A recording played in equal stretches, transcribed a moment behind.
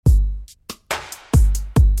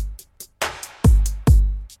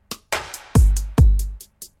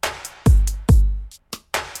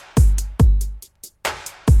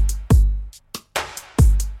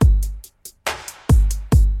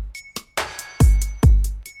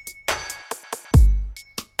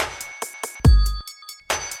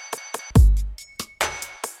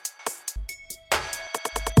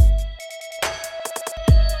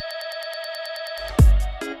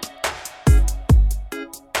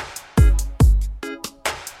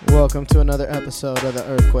Welcome to another episode of the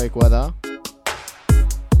Earthquake Weather.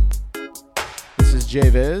 This is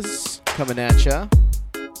J-Viz coming at ya.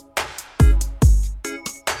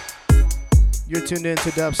 You're tuned into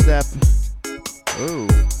dubstep. Ooh,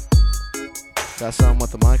 got something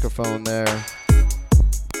with the microphone there.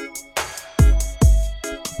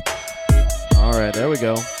 Alright, there we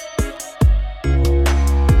go.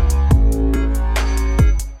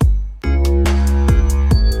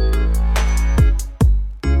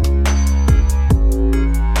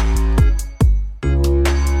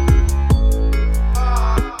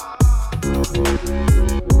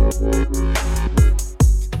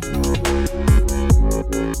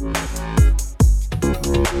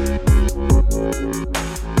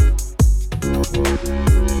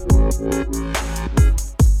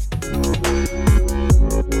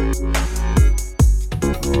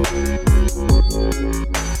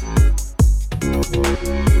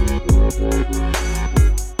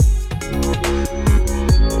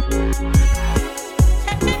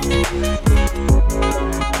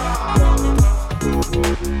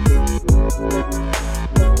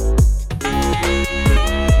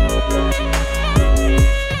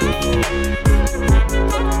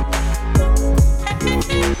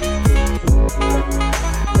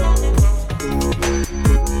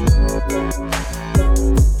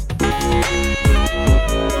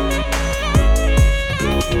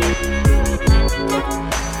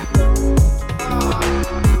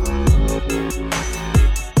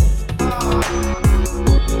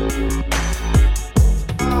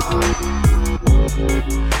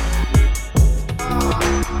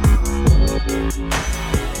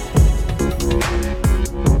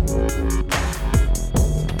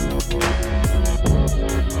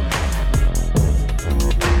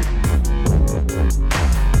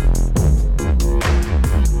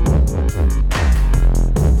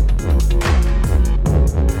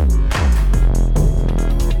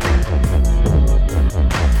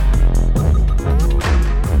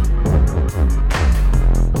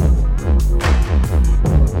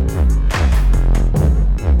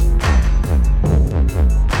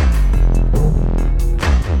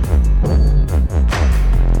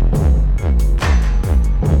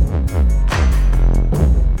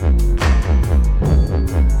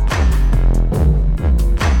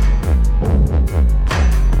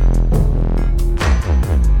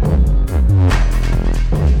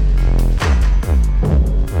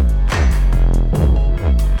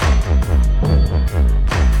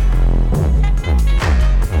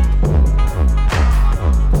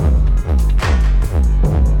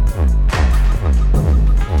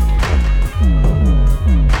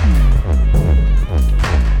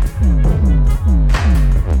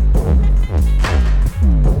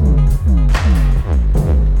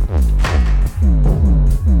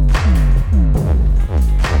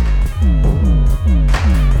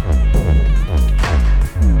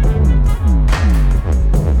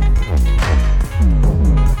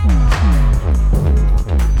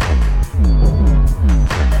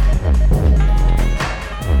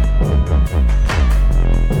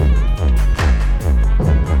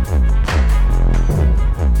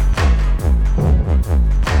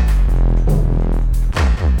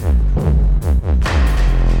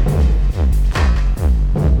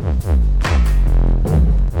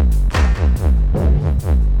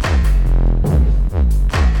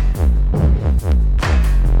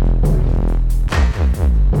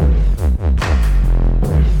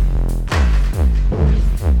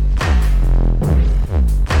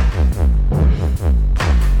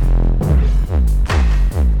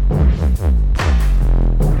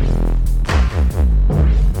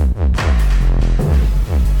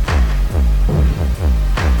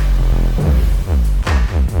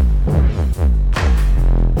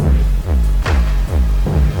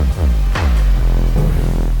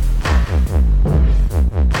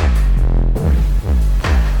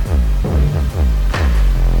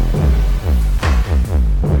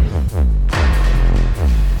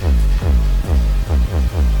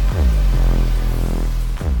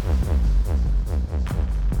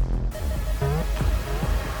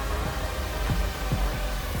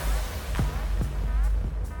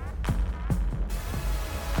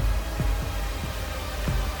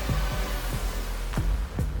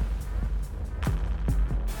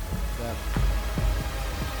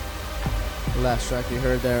 Last track you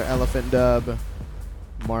heard there, Elephant Dub,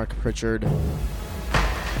 Mark Pritchard.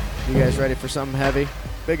 You guys ready for something heavy?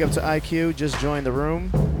 Big up to IQ, just joined the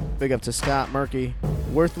room. Big up to Scott Murky,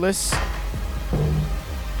 Worthless.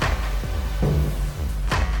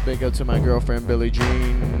 Big up to my girlfriend Billie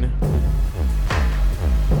Jean.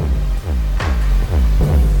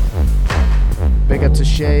 Big Big up to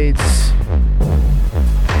Shades.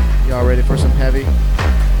 Y'all ready for some heavy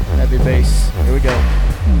bass? Here we go.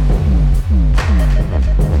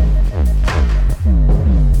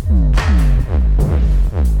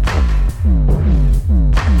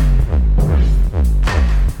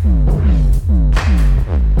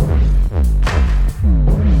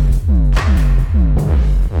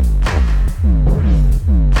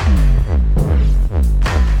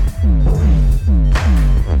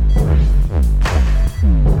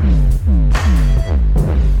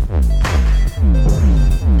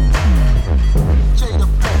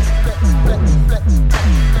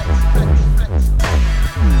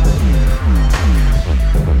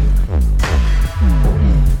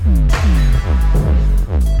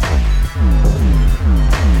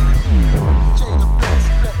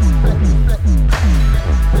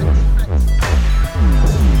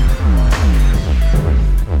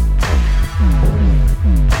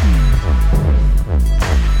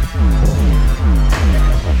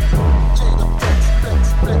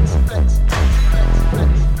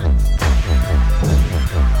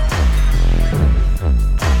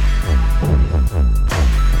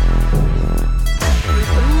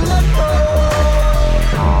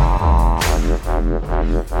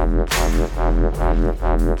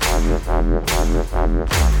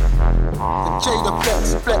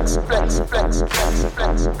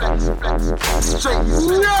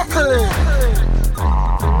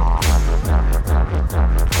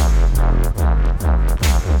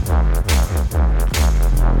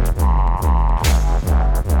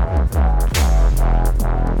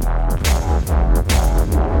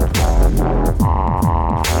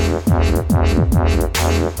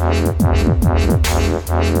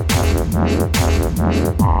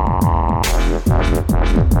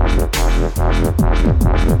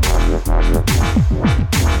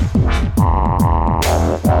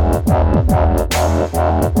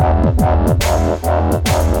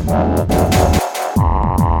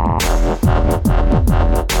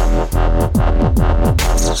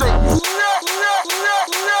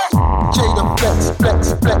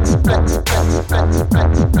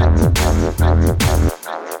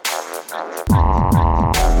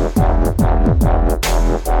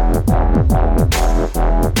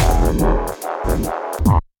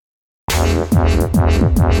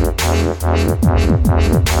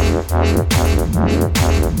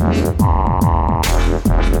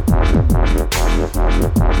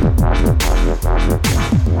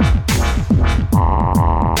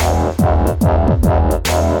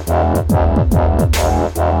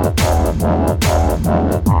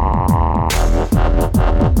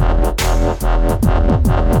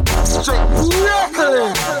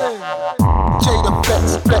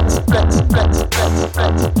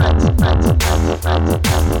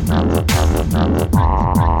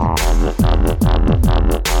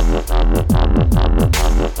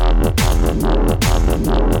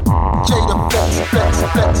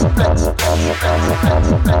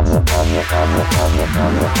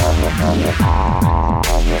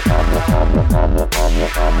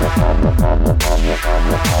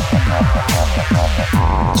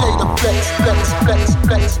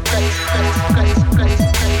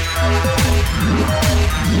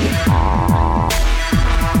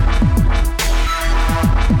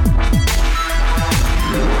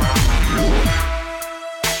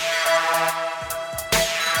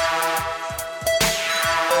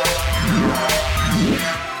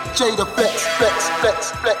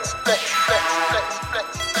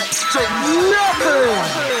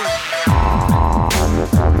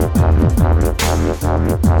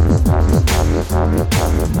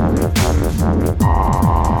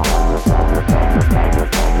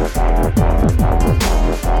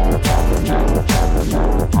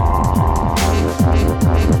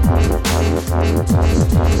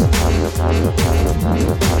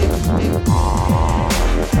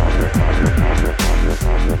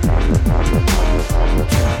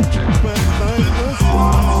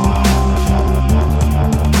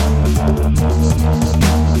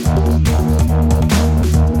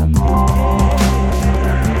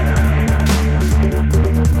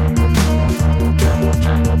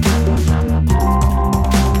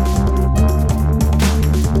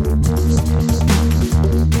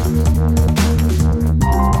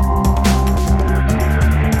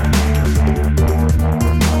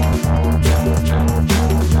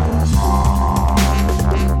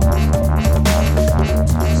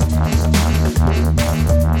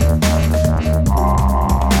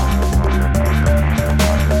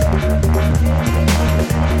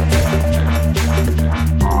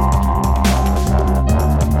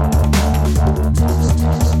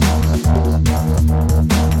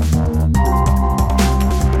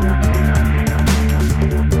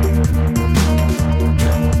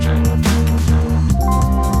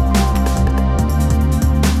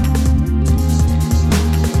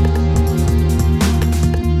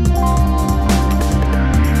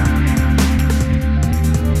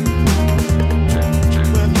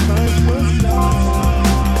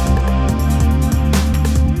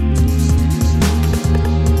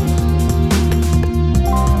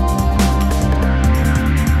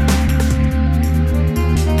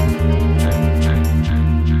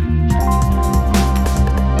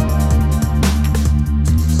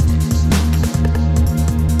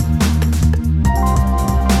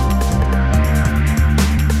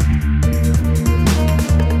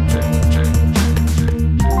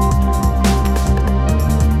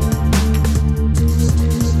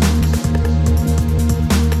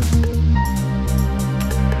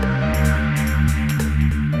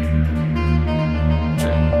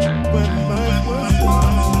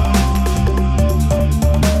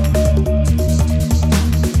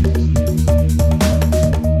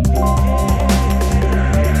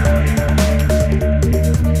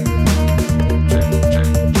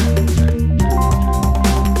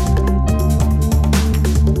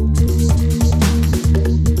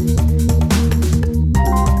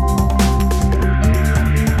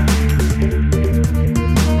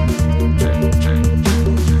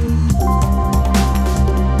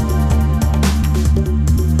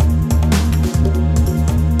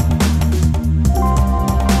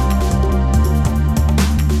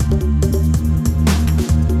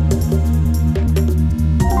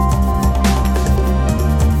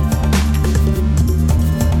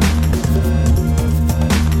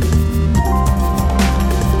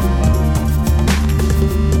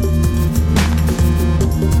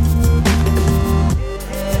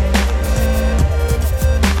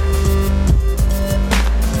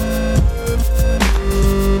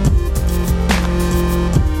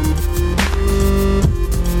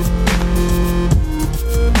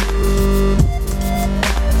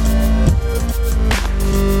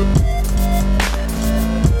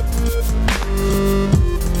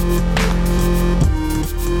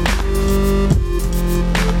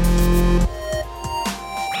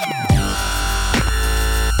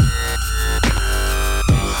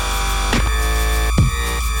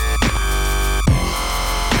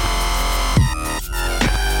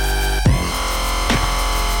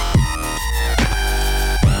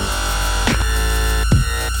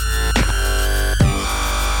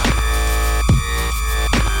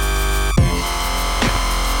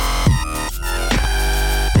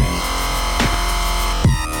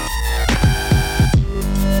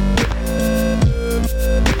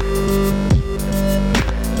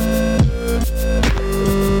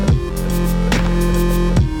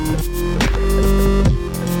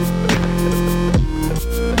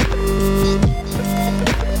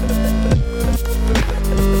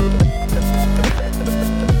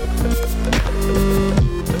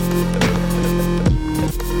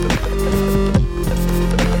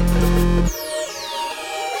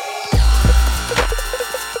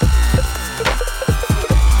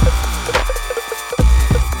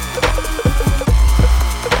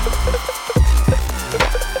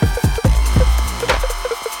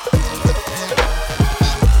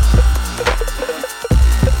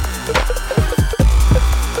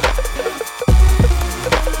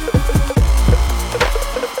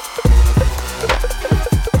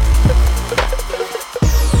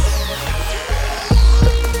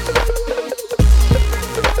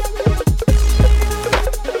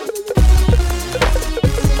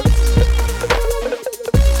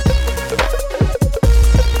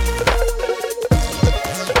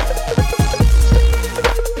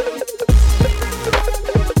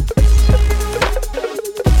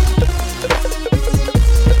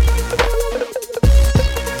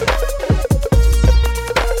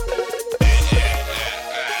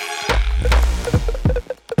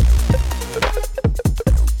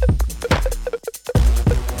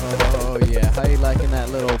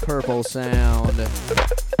 purple sound.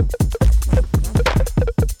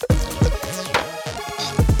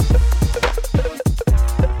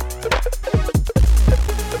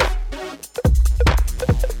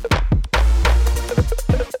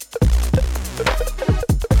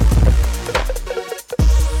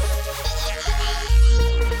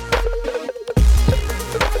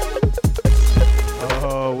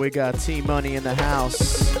 Oh, we got T-Money in the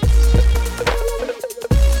house.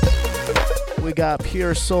 We got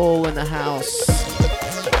Pure Soul in the house.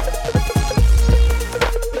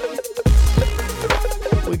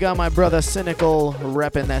 We got my brother Cynical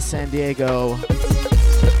repping that San Diego.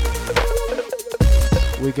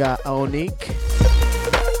 We got Onik.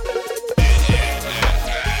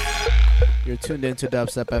 You're tuned into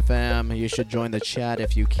Dubstep FM. You should join the chat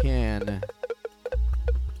if you can.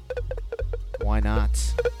 Why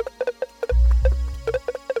not?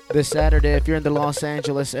 This Saturday, if you're in the Los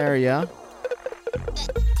Angeles area,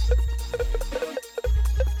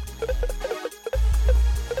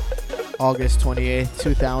 August 28th,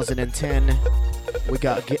 2010, we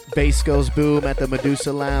got Bass Goes Boom at the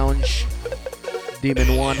Medusa Lounge.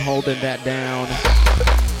 Demon One holding that down.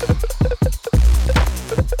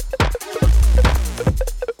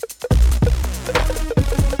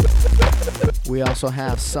 We also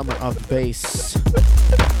have Summer of Bass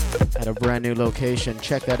at a brand new location.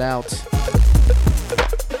 Check that out.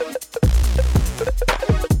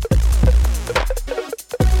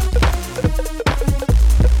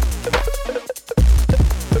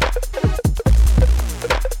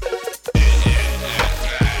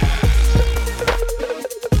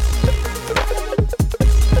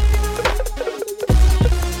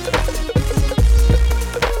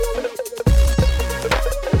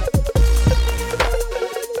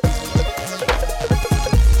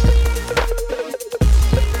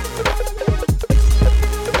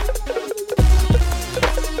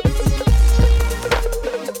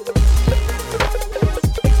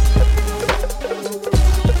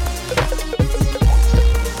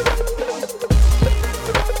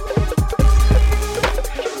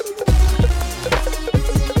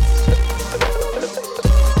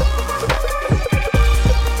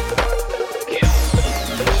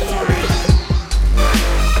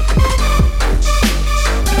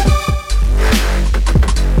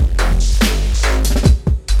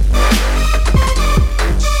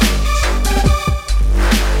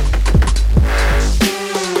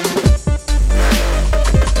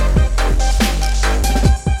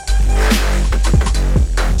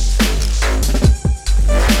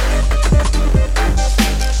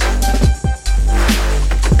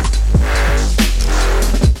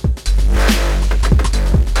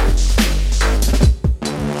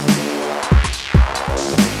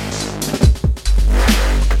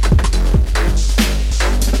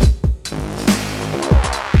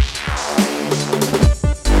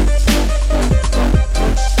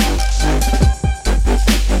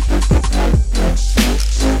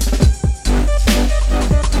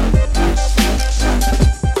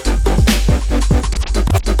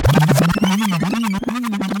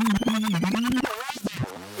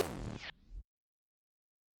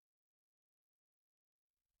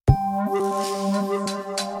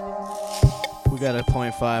 Got a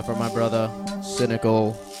 0.5 for my brother,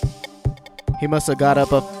 Cynical. He must have got up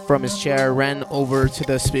from his chair, ran over to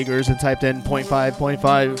the speakers and typed in 0.5,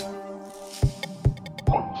 0.5.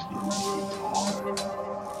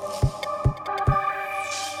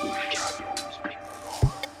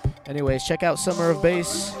 Anyways, check out Summer of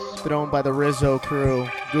Bass, thrown by the Rizzo crew.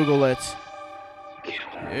 Google it.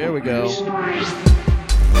 Here we go.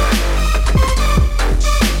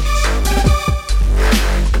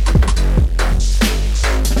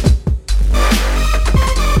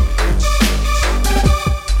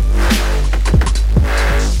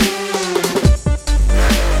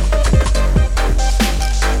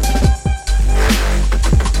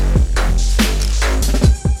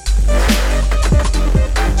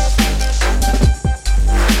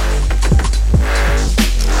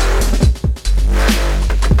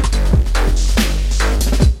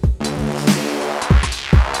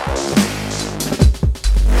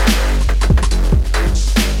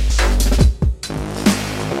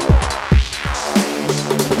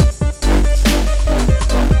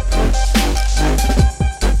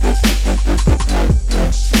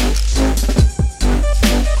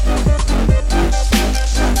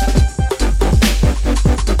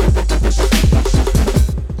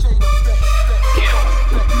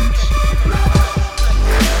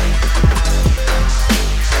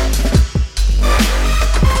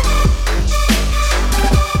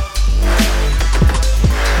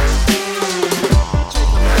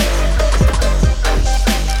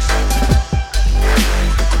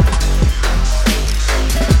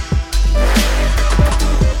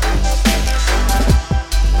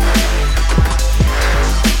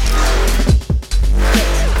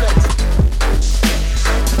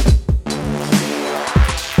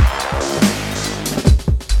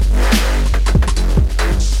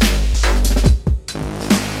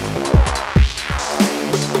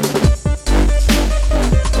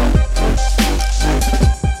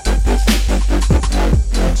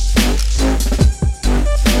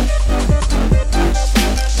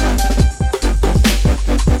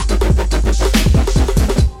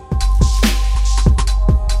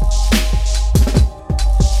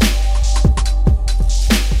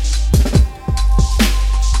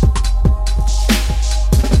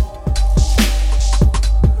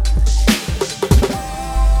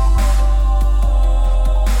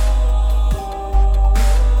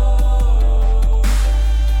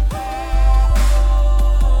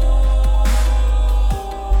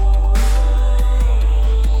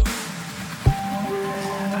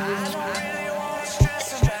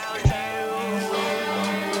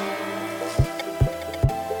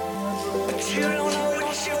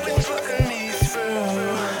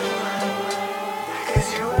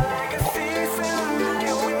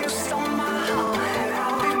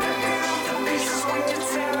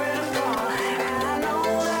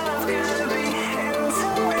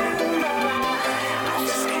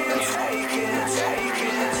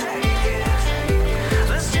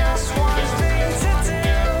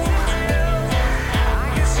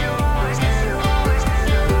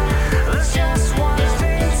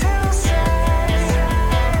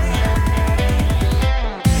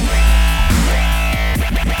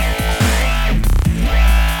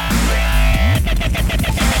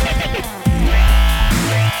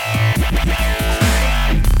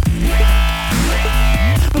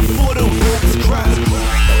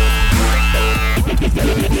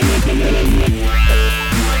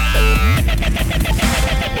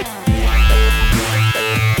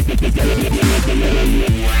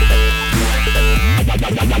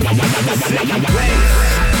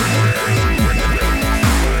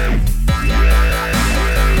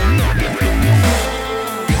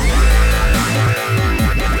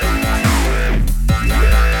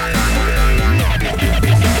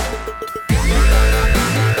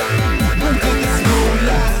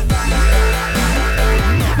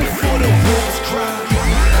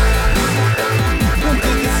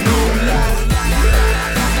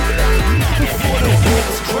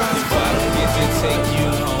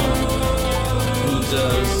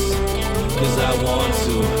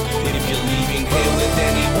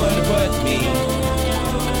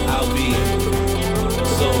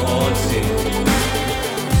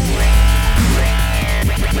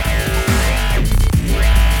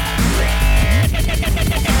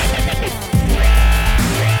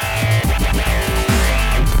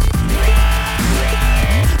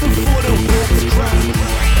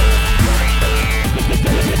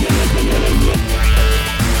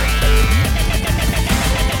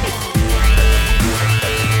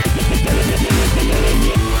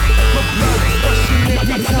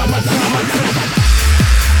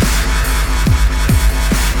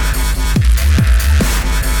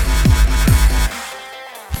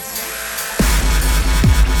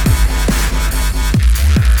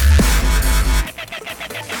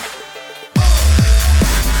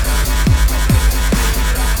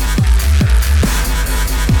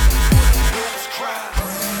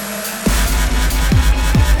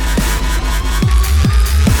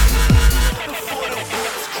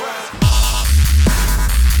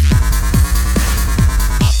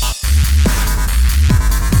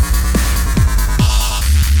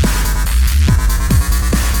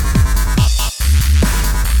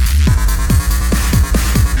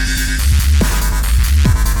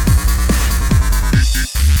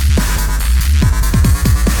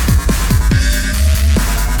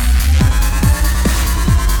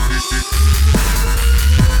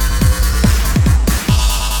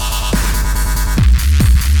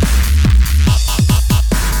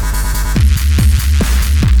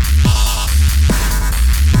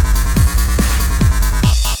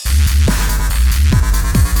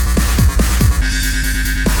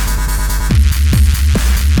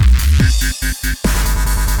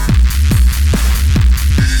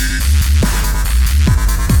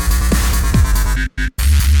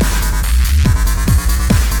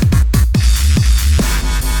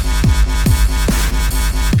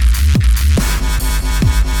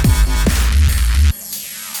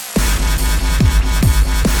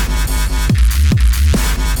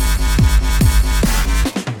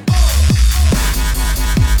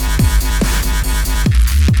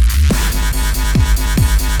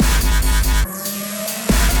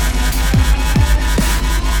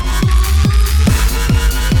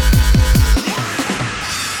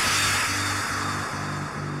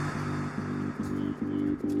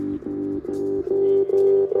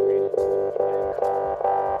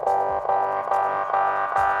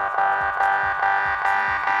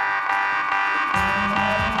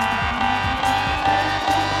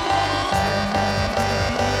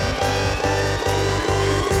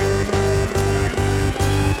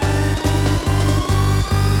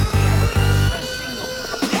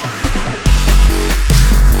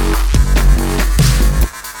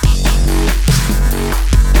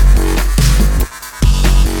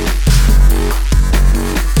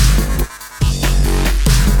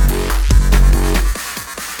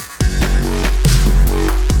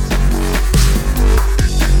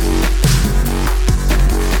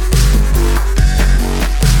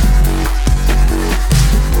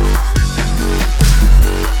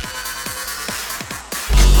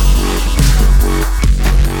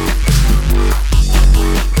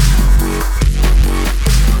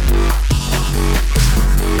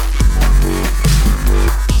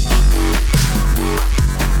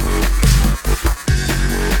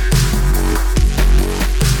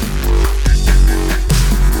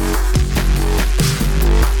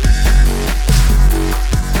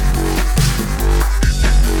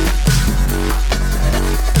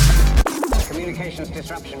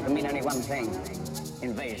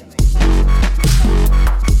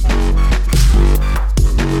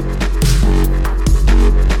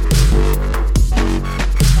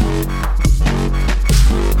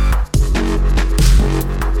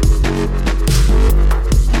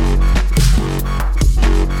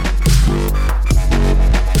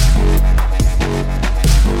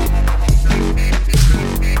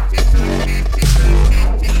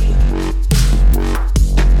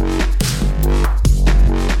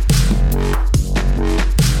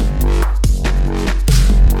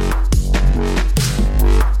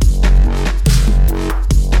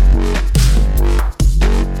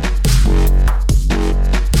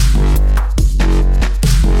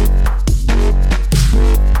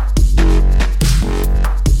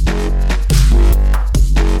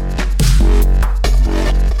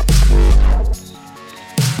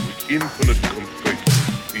 infinite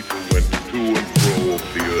complacency, people went to and fro over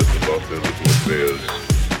the earth about their little affairs,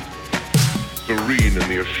 serene in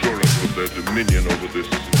the assurance of their dominion over this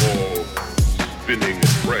small, spinning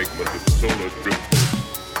fragment of solar driftwood,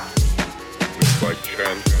 which by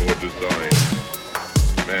chance or design,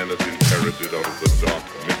 man has inherited out of the dark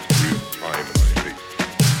mystery of time and space.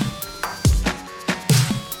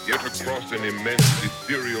 Yet across an immense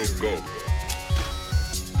ethereal gulf,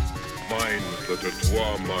 minds that are Twa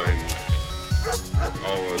minds,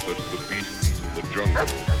 ours that are the beasts of the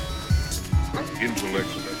jungle,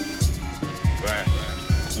 intellects, vast,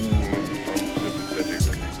 cool,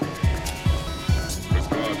 unsympathetic,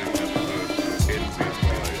 regarding this earth with envious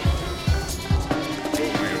eyes,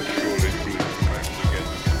 slowly and surely through its tracks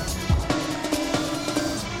against it.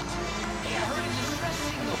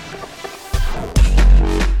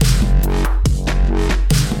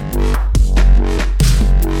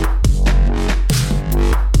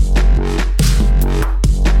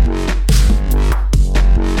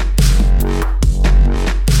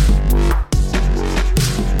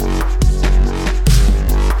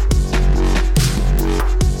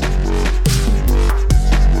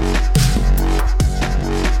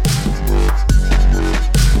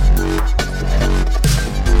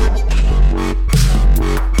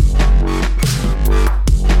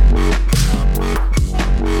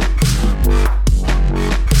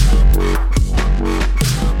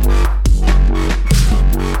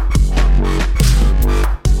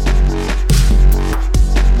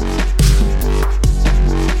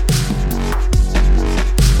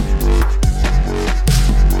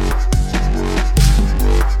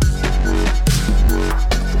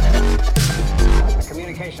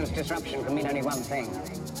 Disruption can mean only one thing: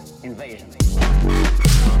 invasion.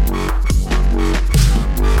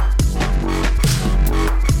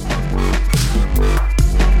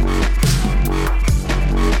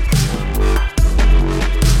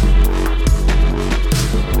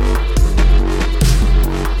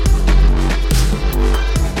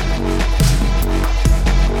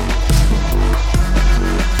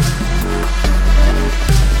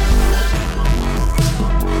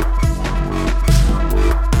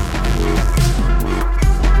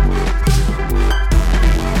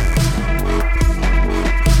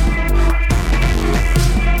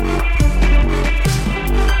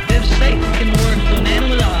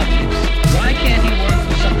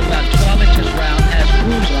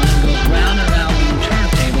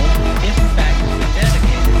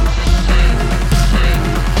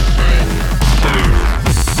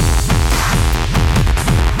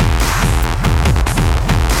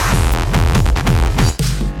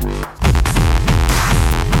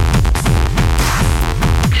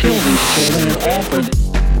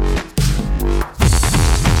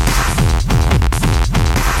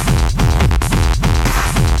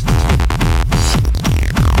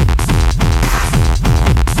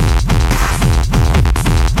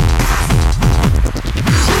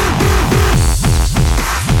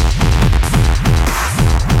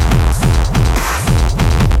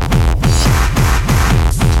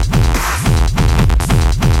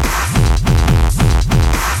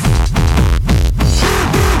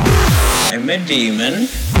 A demon.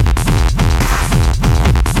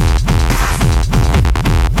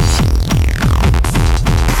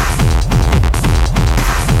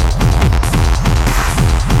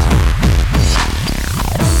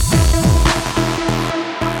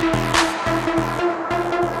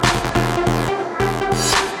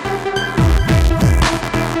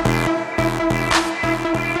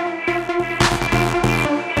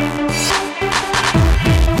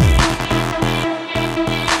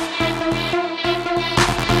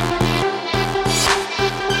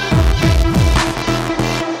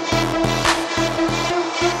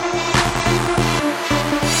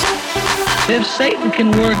 If Satan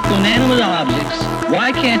can work on animate objects,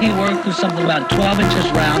 why can't he work with something about 12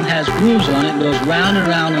 inches round, has grooves on it, goes round and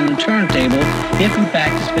round on the turntable, if in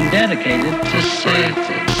fact it's been dedicated to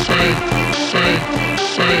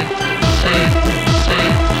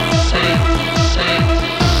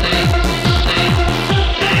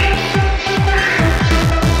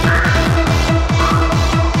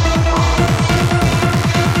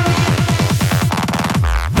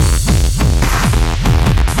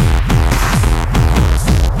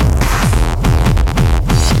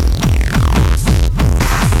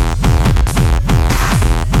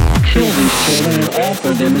kill these children and offer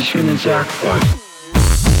them as human sacrifice.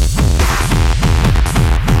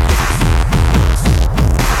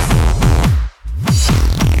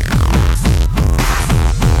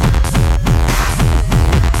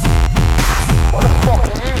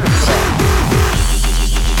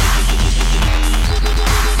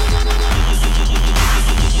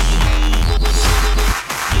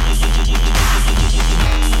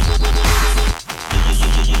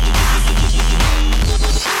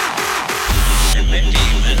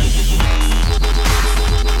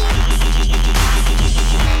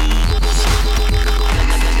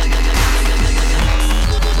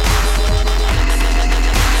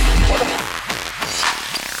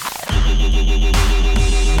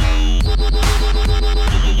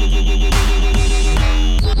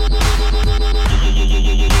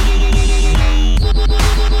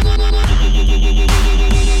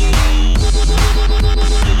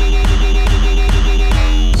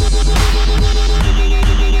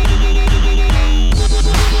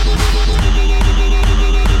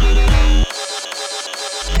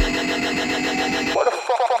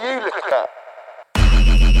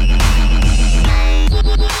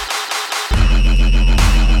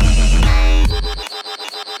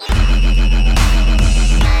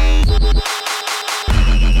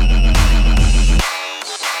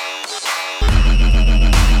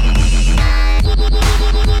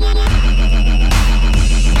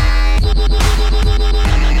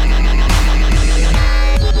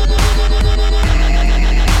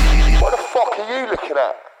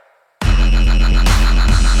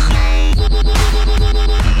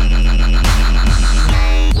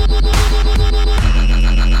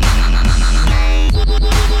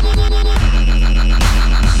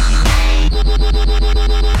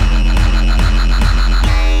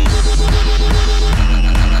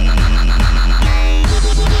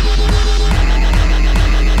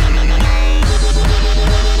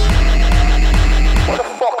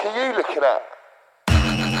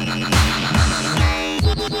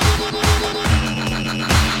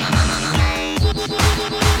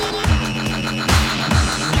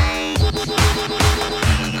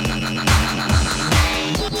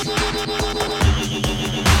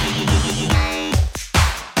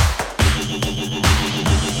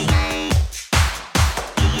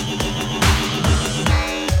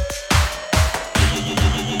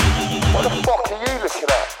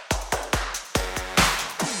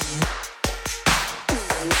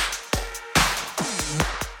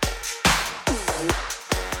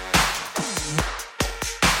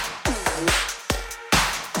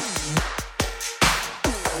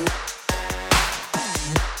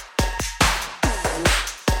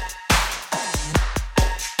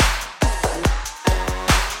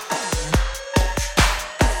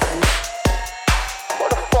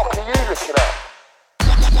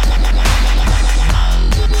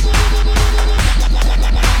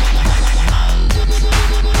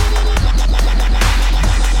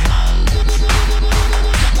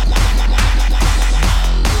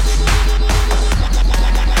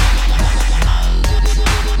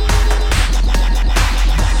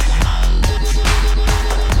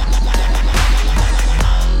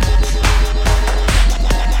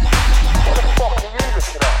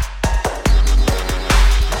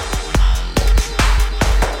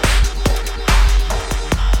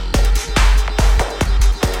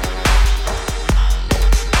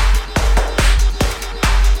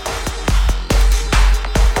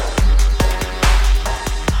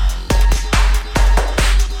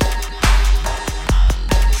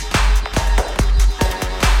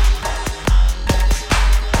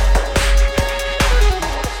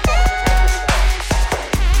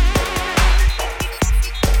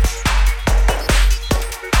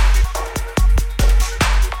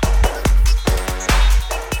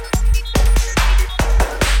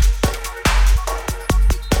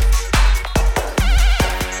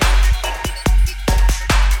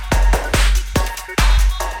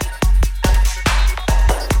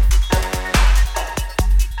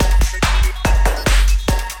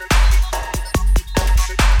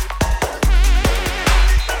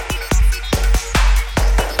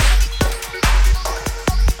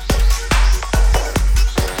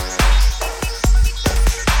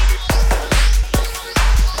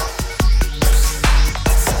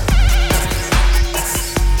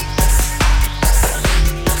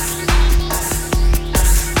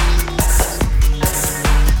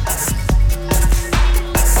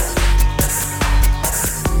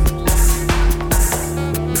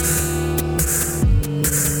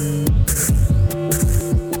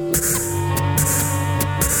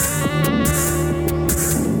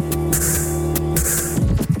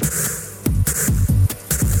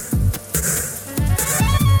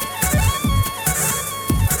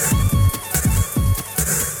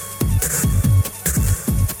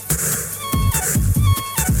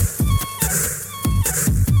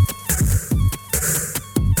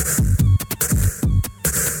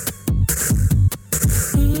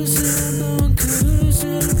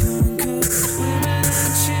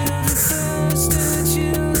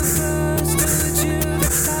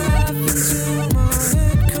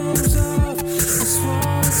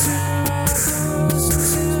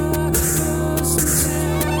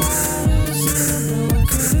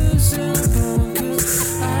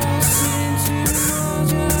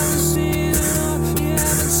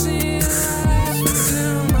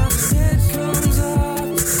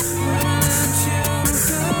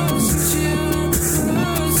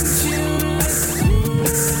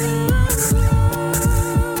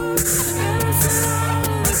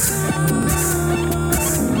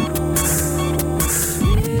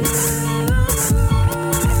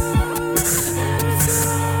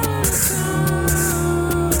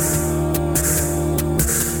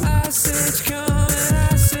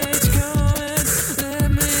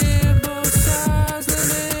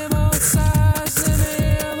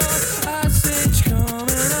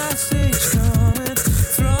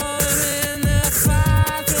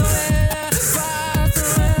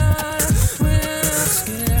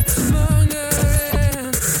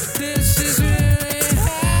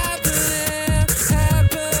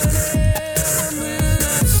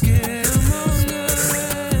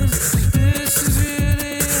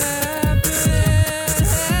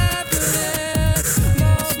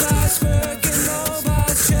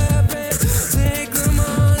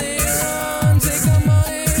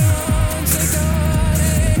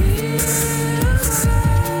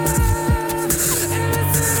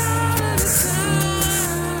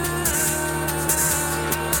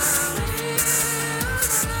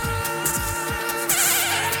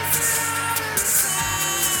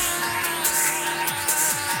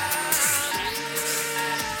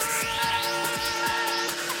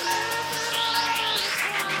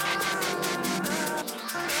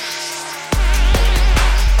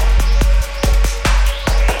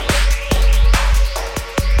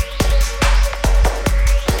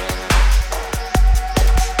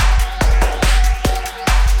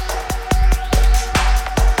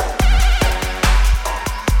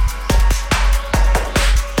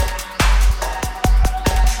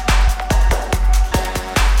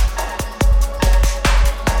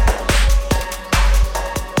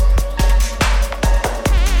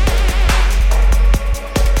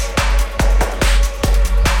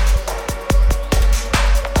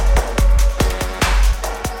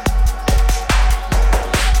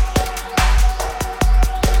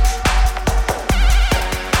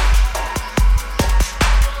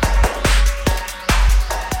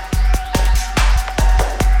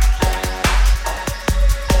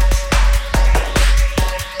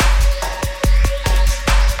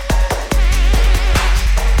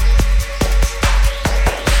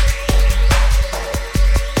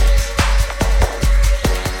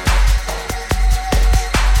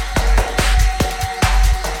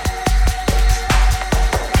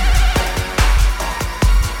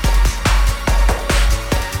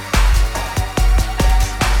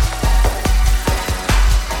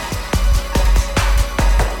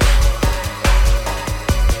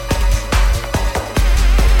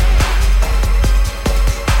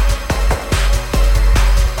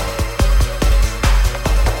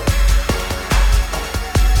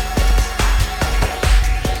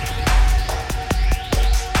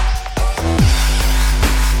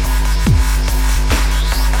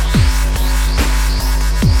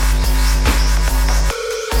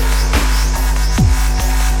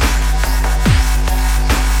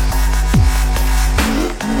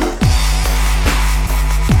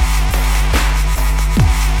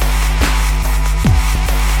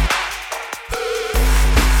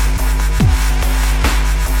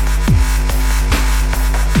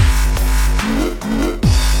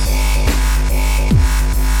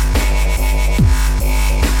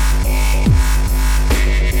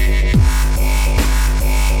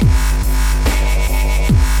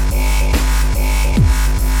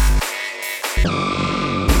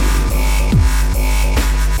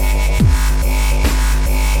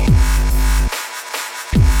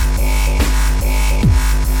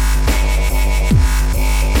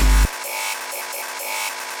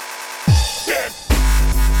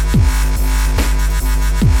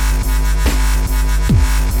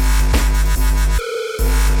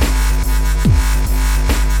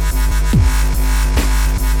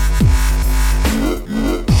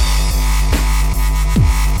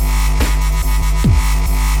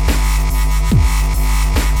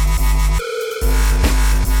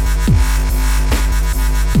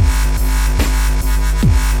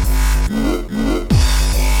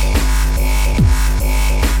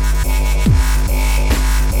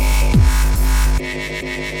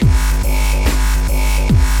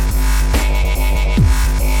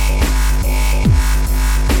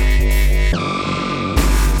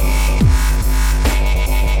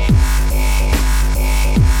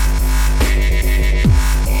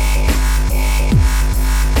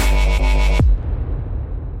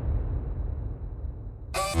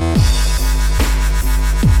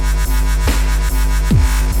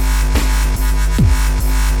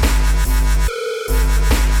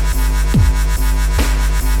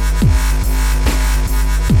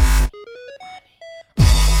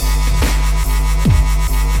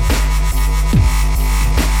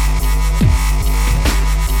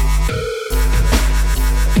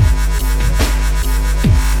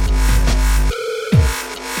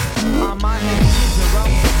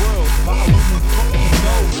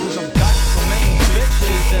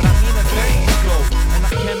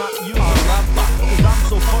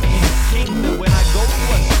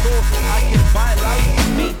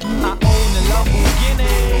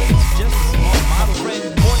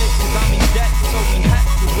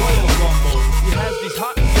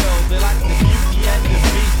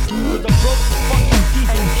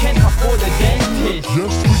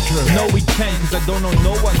 I don't know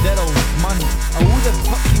no one that owns money. I would have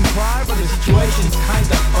fucking cried, but the situation's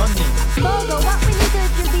kinda funny. Mogo, what will you do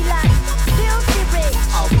to be like filthy rich?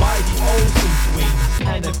 I'll buy the ocean swing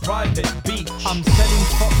and a private beach. I'm selling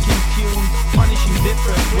fucking tunes, punishing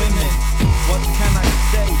different women. What can I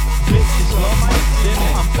say? Bitches love my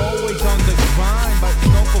sinning. I'm always on the grind, but it's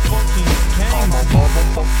not for fucking gang. I'm a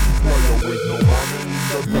motherfucking player with no money in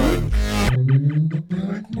the bank.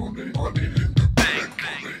 Money in the bank.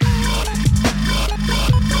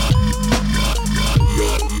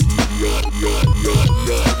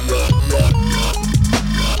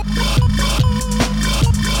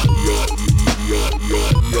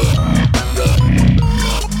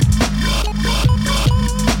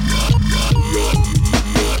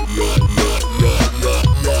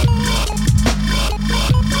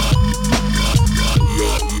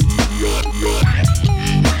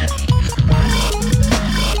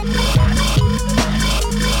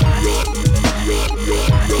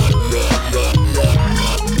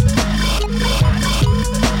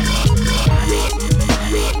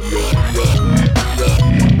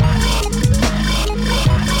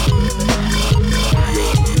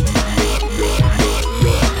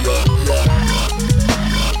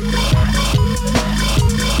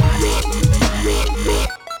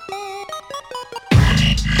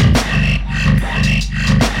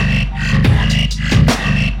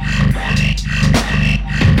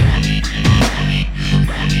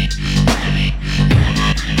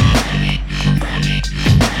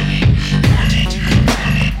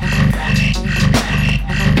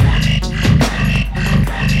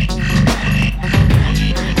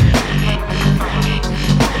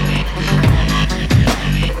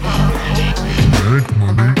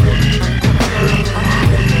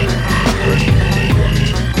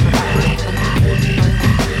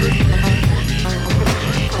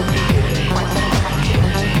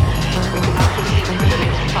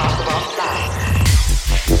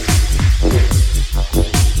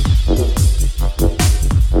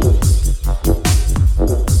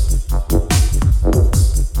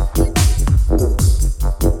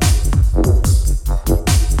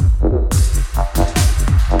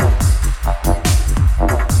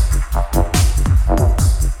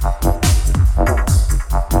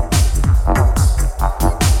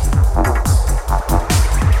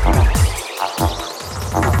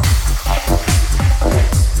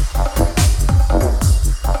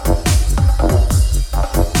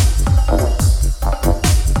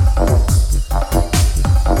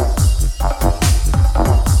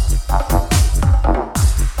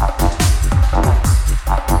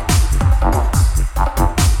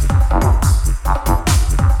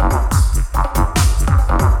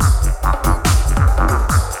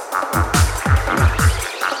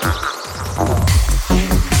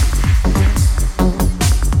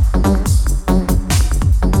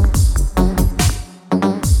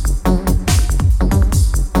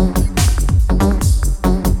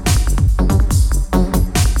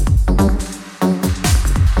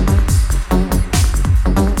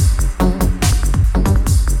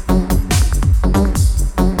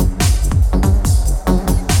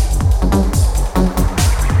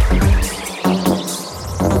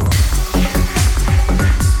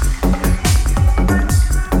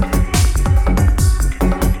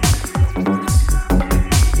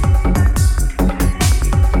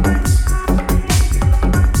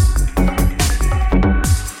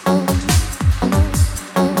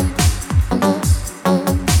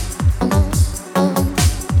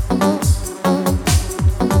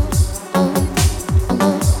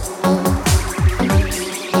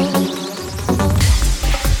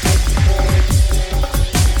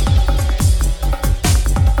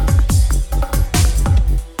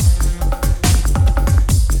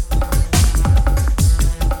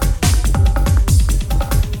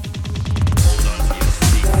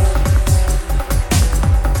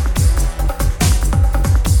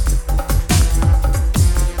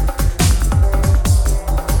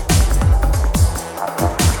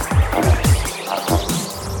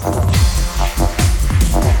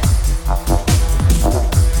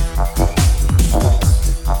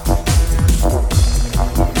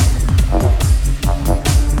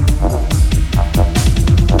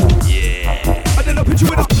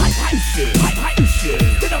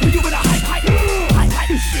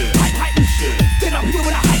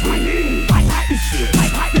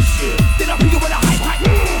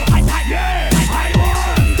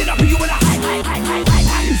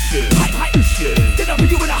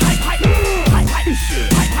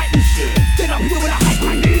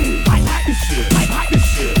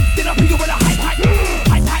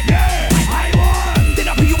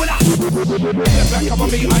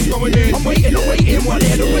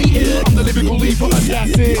 gon' leave for us,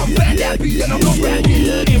 that's it. I'm fan that beat and I'm not rapping.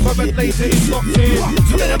 Infrared laser is locked in.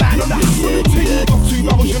 To let a man on the house routine. Got 2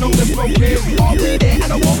 barrels, you know they're smoking. I'll be there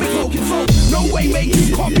and I won't be talking, so no way make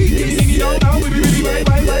you copy this. No, no, right.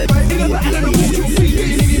 In the battle of the walk you'll see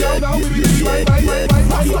this. No, right.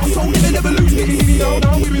 So never lose this. No,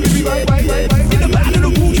 right. In the battle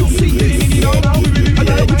of the walk you'll see this. No, and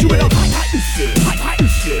I'll put you in a hype this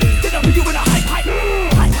shit. Then I'll put you in a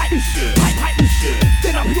hype this shit.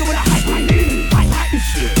 Then I'll put you in a hype this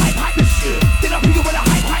shit. Then I'll put you in a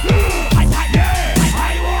hype.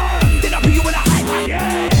 Then I'll put you in a hype.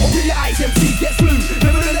 Open your eyes, MC gets blue.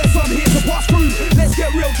 Nevertheless, I'm here to pass through. Let's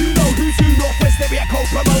get real, you know who's who. Northwest area code,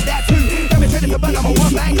 promote that too. Demonstrating the band, I'm a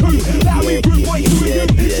one-man crew. Larry, Bruce, boy, who are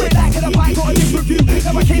you? Straight back in the bike, got a different view.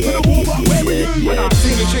 Never came for the war, but where were you? When I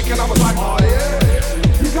seen the chick and I was like, oh yeah.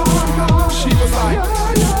 She was like,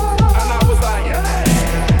 and I was like,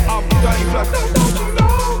 yeah. I'm dirty blood, don't you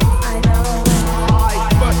know? I know.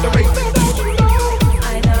 But the race, don't you know?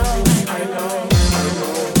 I know.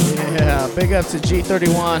 Yeah, big up to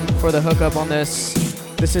G31 for the hookup on this.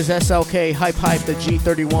 This is SLK Hype, the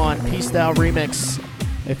G31 P-Style remix.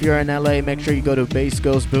 If you're in LA, make sure you go to Bass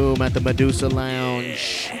Goes Boom at the Medusa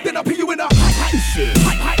Lounge. Then I'll put you in a hype shit.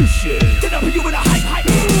 Then I'll put you in a hype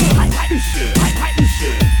shit.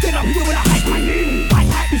 Then I'll put you in a hype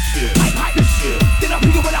shit. Then I'll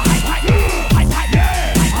put you in a hype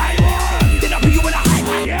Then I'll put you in a hype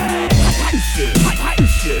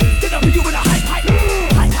shit. Then I'll put you in a hype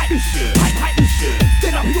shit.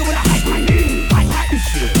 Then I'll put you in a hype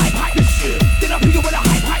shit. Then I'll put you in a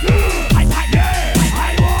hype.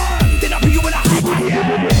 Then I'll put you in a hype.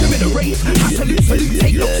 I'm in a race, salute,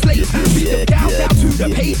 take no slaves. Beat them down to the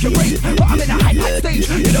page of race. But I'm in a hype stage.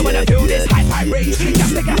 You know when I feel this hype rage.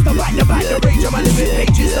 Gas to bite the rage. I'm a living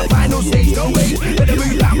page, it's the final stage. No rage, better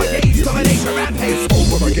move out my gauge. Domination rampage.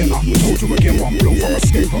 Over again, I told you again. One blow from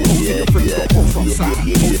escape. Most of your friends got pulled from side.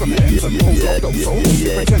 Most from the ends and most of those. So won't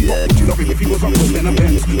you pretend? What would you love it if he was up in a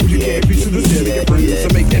Benz? Would you care if he should have stared at your friends? To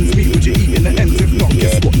make ends meet, would you eat in the ends? If not,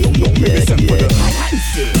 guess what? No, maybe send for the hype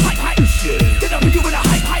shit. Then I'll put you in a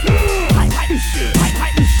hype shit.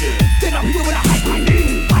 Then I'll put you in a hype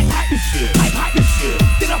shit.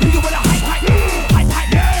 Then I'll put you in a hype.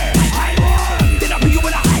 Then I'll put you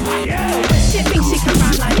in a hype. She thinks she can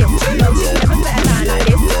rhyme like this. No, she's never met a man like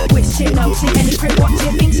this. Wish she knows she any prick. What she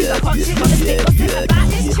thinks she's a hot chick. Wanna stick or sing about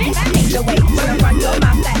this chick? That ain't the way. Wanna run your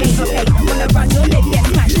mouth, that ain't okay. Wanna run your lip, get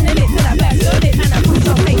smashed in the lip. Then I burst your lip and I put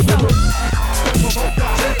your face on.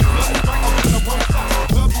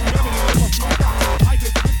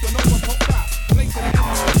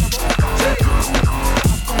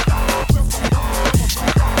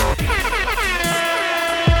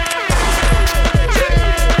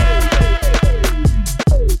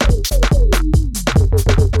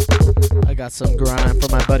 Got some grime for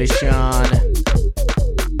my buddy Sean.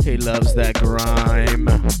 He loves that grime.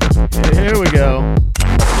 Here we go.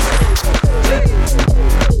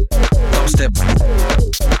 Step.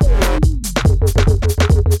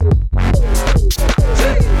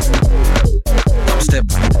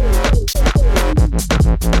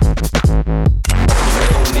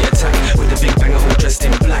 On the attack with the big banger all dressed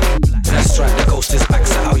in black. That's right, the ghost is back,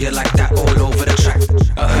 so how you like that all over the track.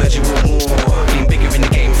 I heard you want more, been bigger in the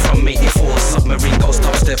game from 84. Submarine ghost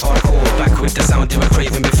upstep hardcore, back with the sound you were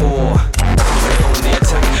craving before. On the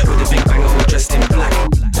attack with the big banger all dressed in black.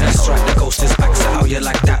 That's right, the ghost is back, so how you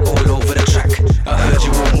like that all over the track. I heard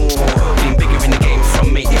you want more, been bigger in the game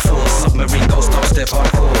from 84. Submarine ghost upstep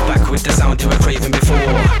hardcore, back with the sound you were craving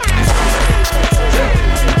before.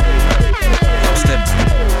 Step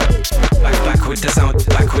back with the sound,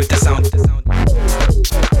 back with the sound.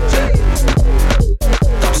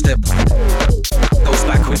 Step goes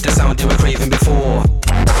back with the sound you were craving before.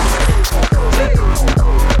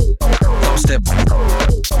 Step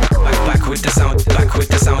back with the sound, back with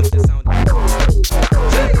the sound.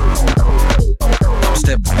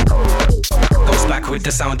 Step goes back with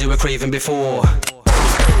the sound you were craving before.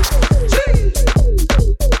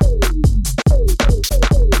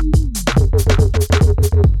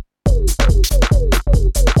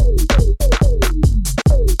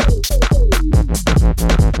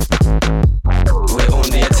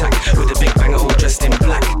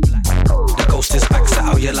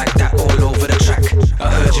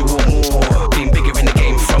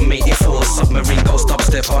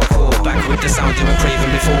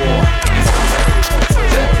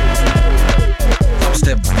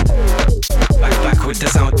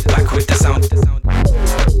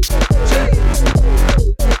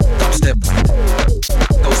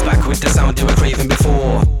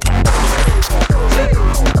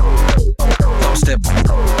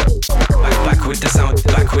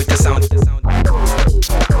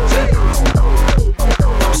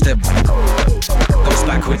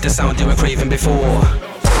 sound you were craving before.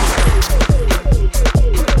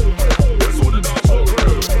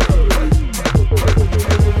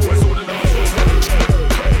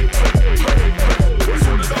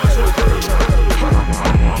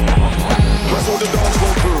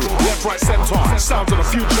 Sounds of the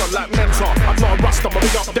future like mentor. I'm not a rust, I'm a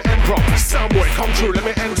big up the emperor. Soundboy, come true, let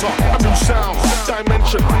me enter. A new sound,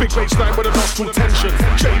 dimension. Big bass line with a nostril tension.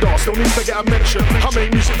 J-Dar, still needs to get a mention. I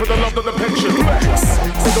make music for the love of the pension.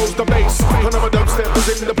 There goes the bass. Another dubstep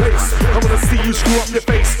is in the place. I wanna see you screw up your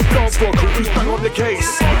face. Dance floor crew, who's bang on the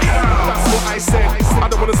case. That's what I said. I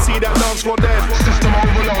don't wanna see that dance floor dead. System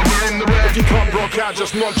overload, we're in the red. If you can't rock out,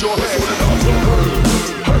 just nod your head.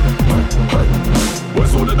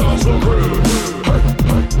 Where's all the dance floor crew?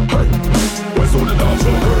 Where's all the dance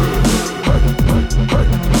floor crew?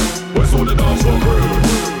 Where's all the dance floor crew?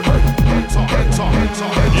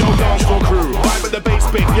 Yo, dance floor crew, vibe at the bass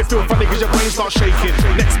bit. You feel funny cause your brain starts shaking.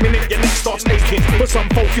 Next minute your neck starts aching. But some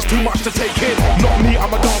folk is too much to take in. Not me,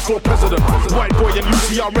 I'm a dance floor president. White boy and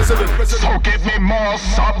UCR resident. So give me more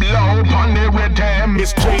sub-low on the rhythm.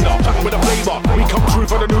 It's Jada, back with a flavor. We come true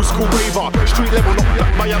for the new school raver. Street level, not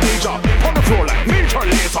black by a major. On the floor like major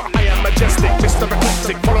later. I am majestic, Mr.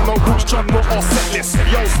 Eclectic. Follow no roots, genre or set list.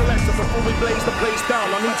 Yo, Celeste, before we blaze the place down,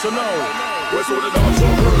 I need to know. Where's all the dance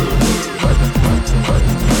floor crew?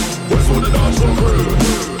 Where's all the dance floor crew?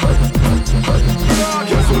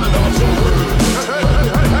 Where's all the dance floor crew?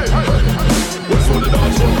 Where's all the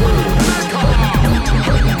dance floor crew? Come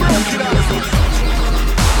on, break it out.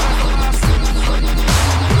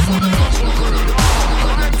 Where's all the dance floor crew?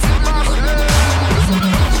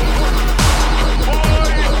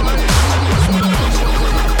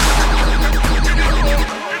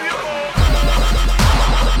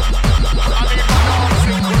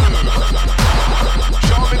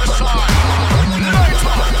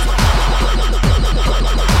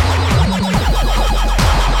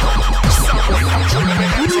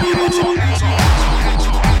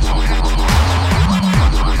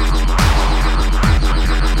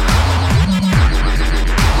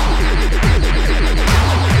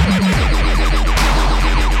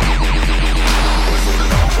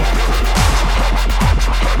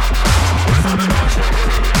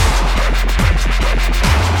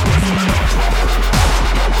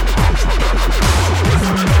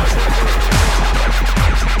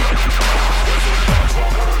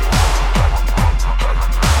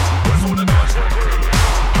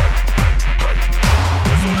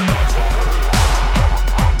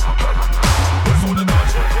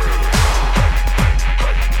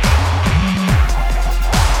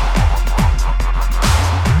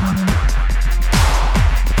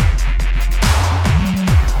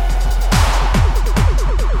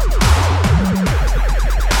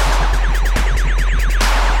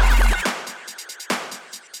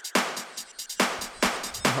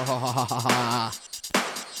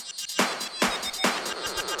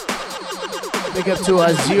 Big up to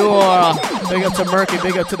Azure. Big up to Murky.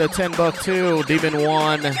 Big up to the 10 buck too. Demon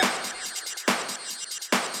 1.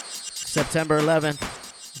 September 11th.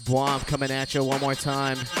 Bwomp coming at you one more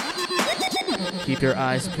time. Keep your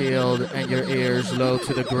eyes peeled and your ears low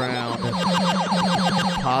to the ground.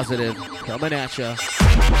 Positive coming at you.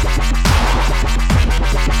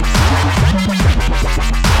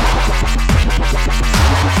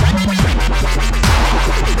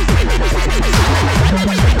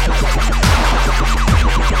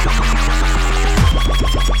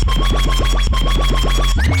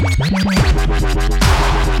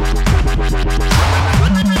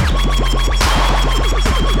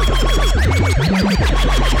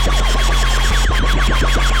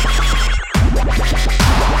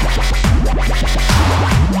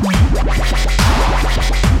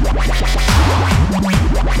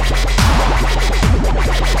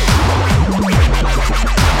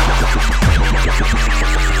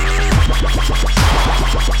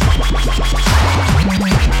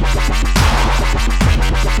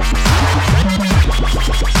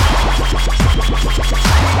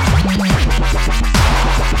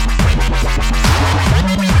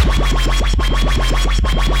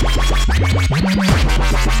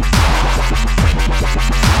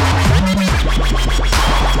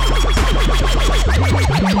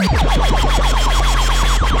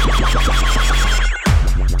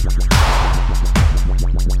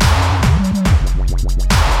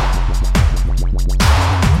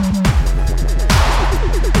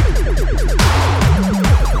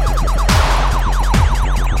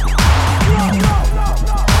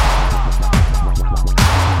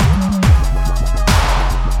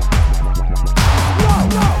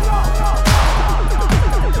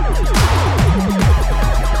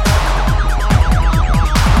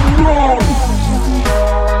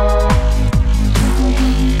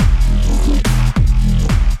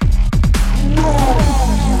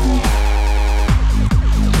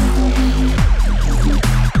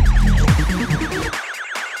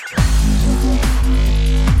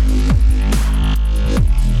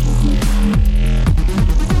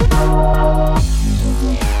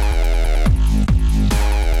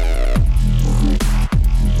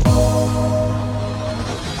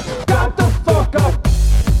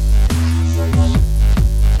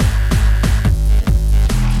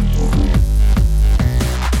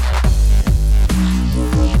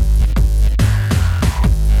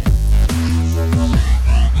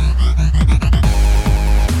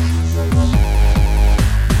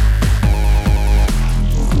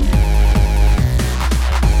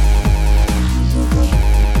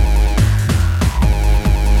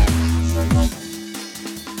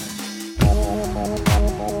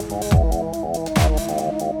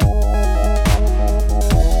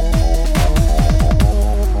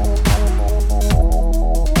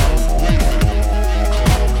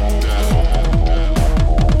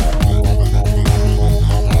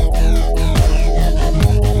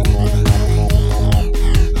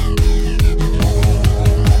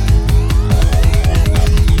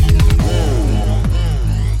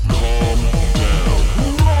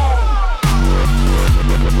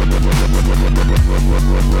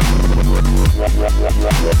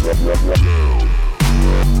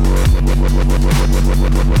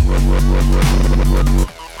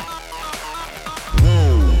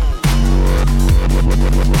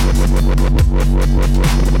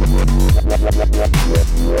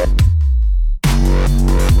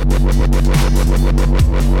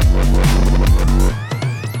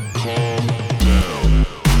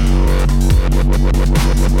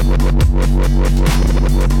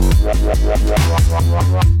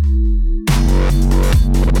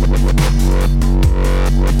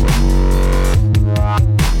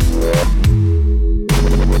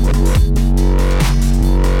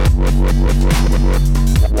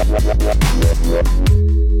 Yo,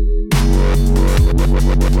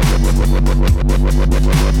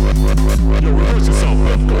 reverse yourself,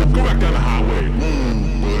 Beth. Go back down the highway.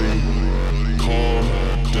 Buddy. Calm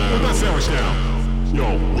down. Put that sandwich down. Yo,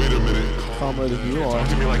 wait a minute. Calmer than you are. Talk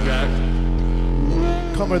to me like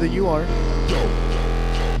that. Calmer than you are. Yo,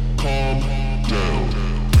 calm down.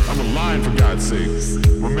 I'm a lion, for God's sakes.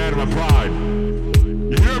 I'm a man of my pride.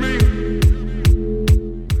 You hear me?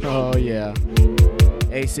 Oh, yeah.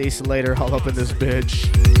 AC Slater all up in this bitch.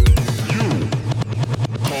 You,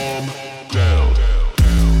 calm down.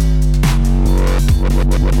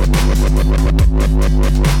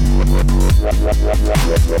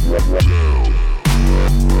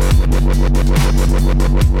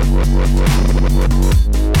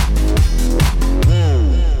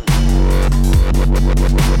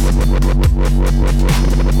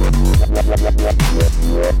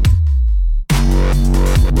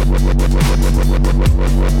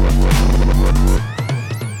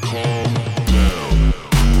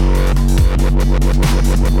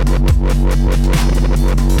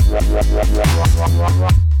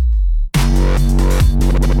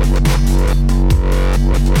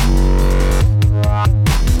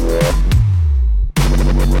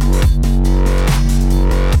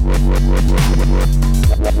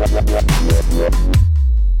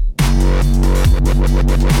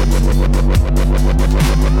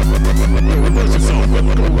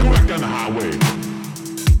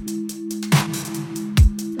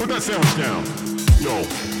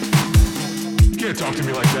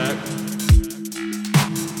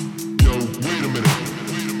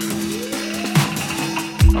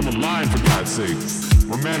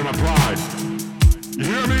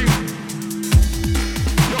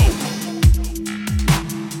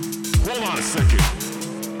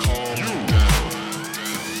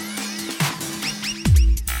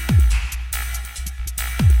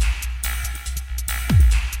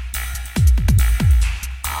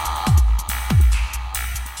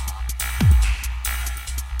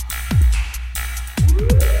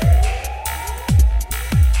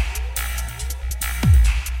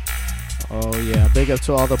 Big up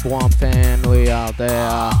to all the Bwomp family out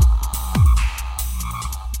there.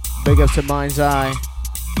 Big up to Mind's Eye,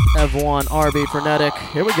 Ev1, RB, Frenetic.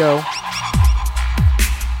 Here we go.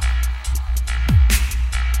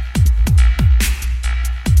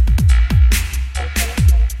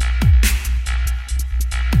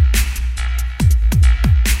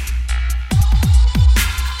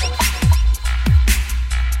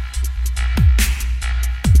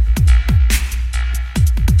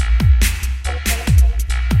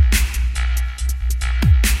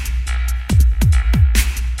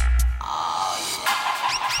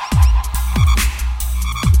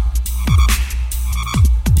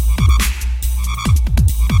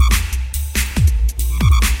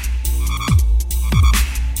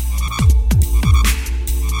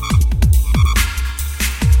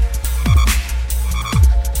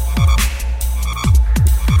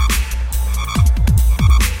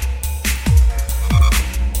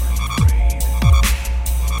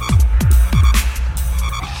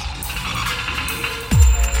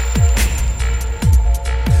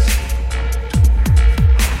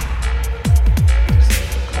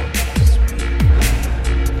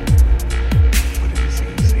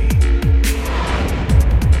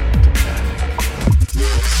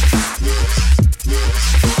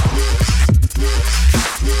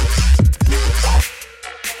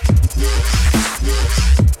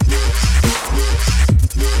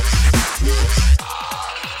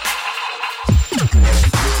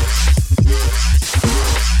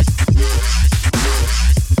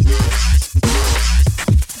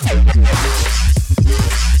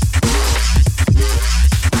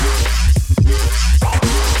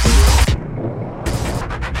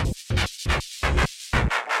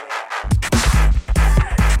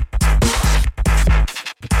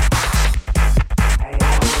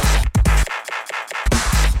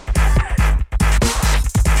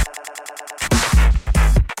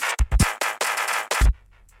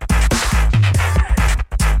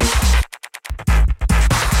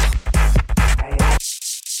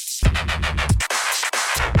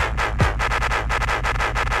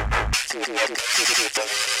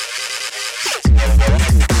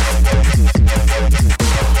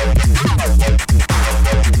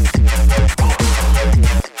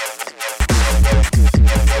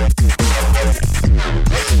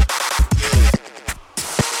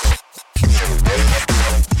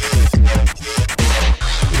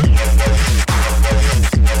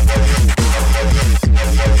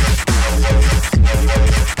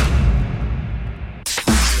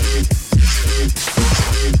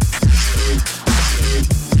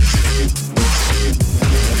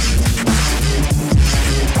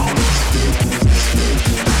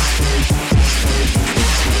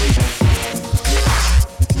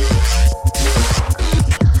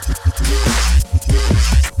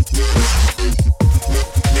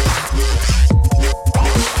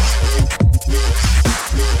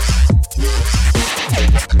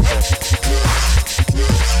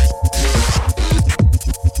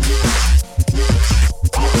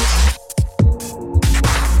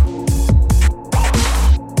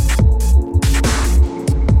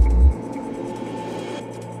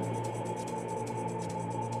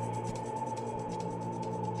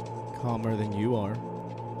 than you are.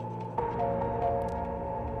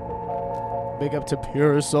 Big up to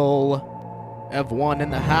Pure Soul. F1 in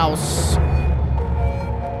the house.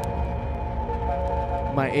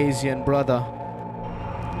 My Asian brother.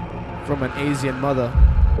 From an Asian mother.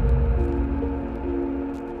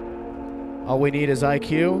 All we need is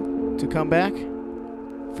IQ to come back.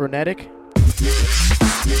 Frenetic.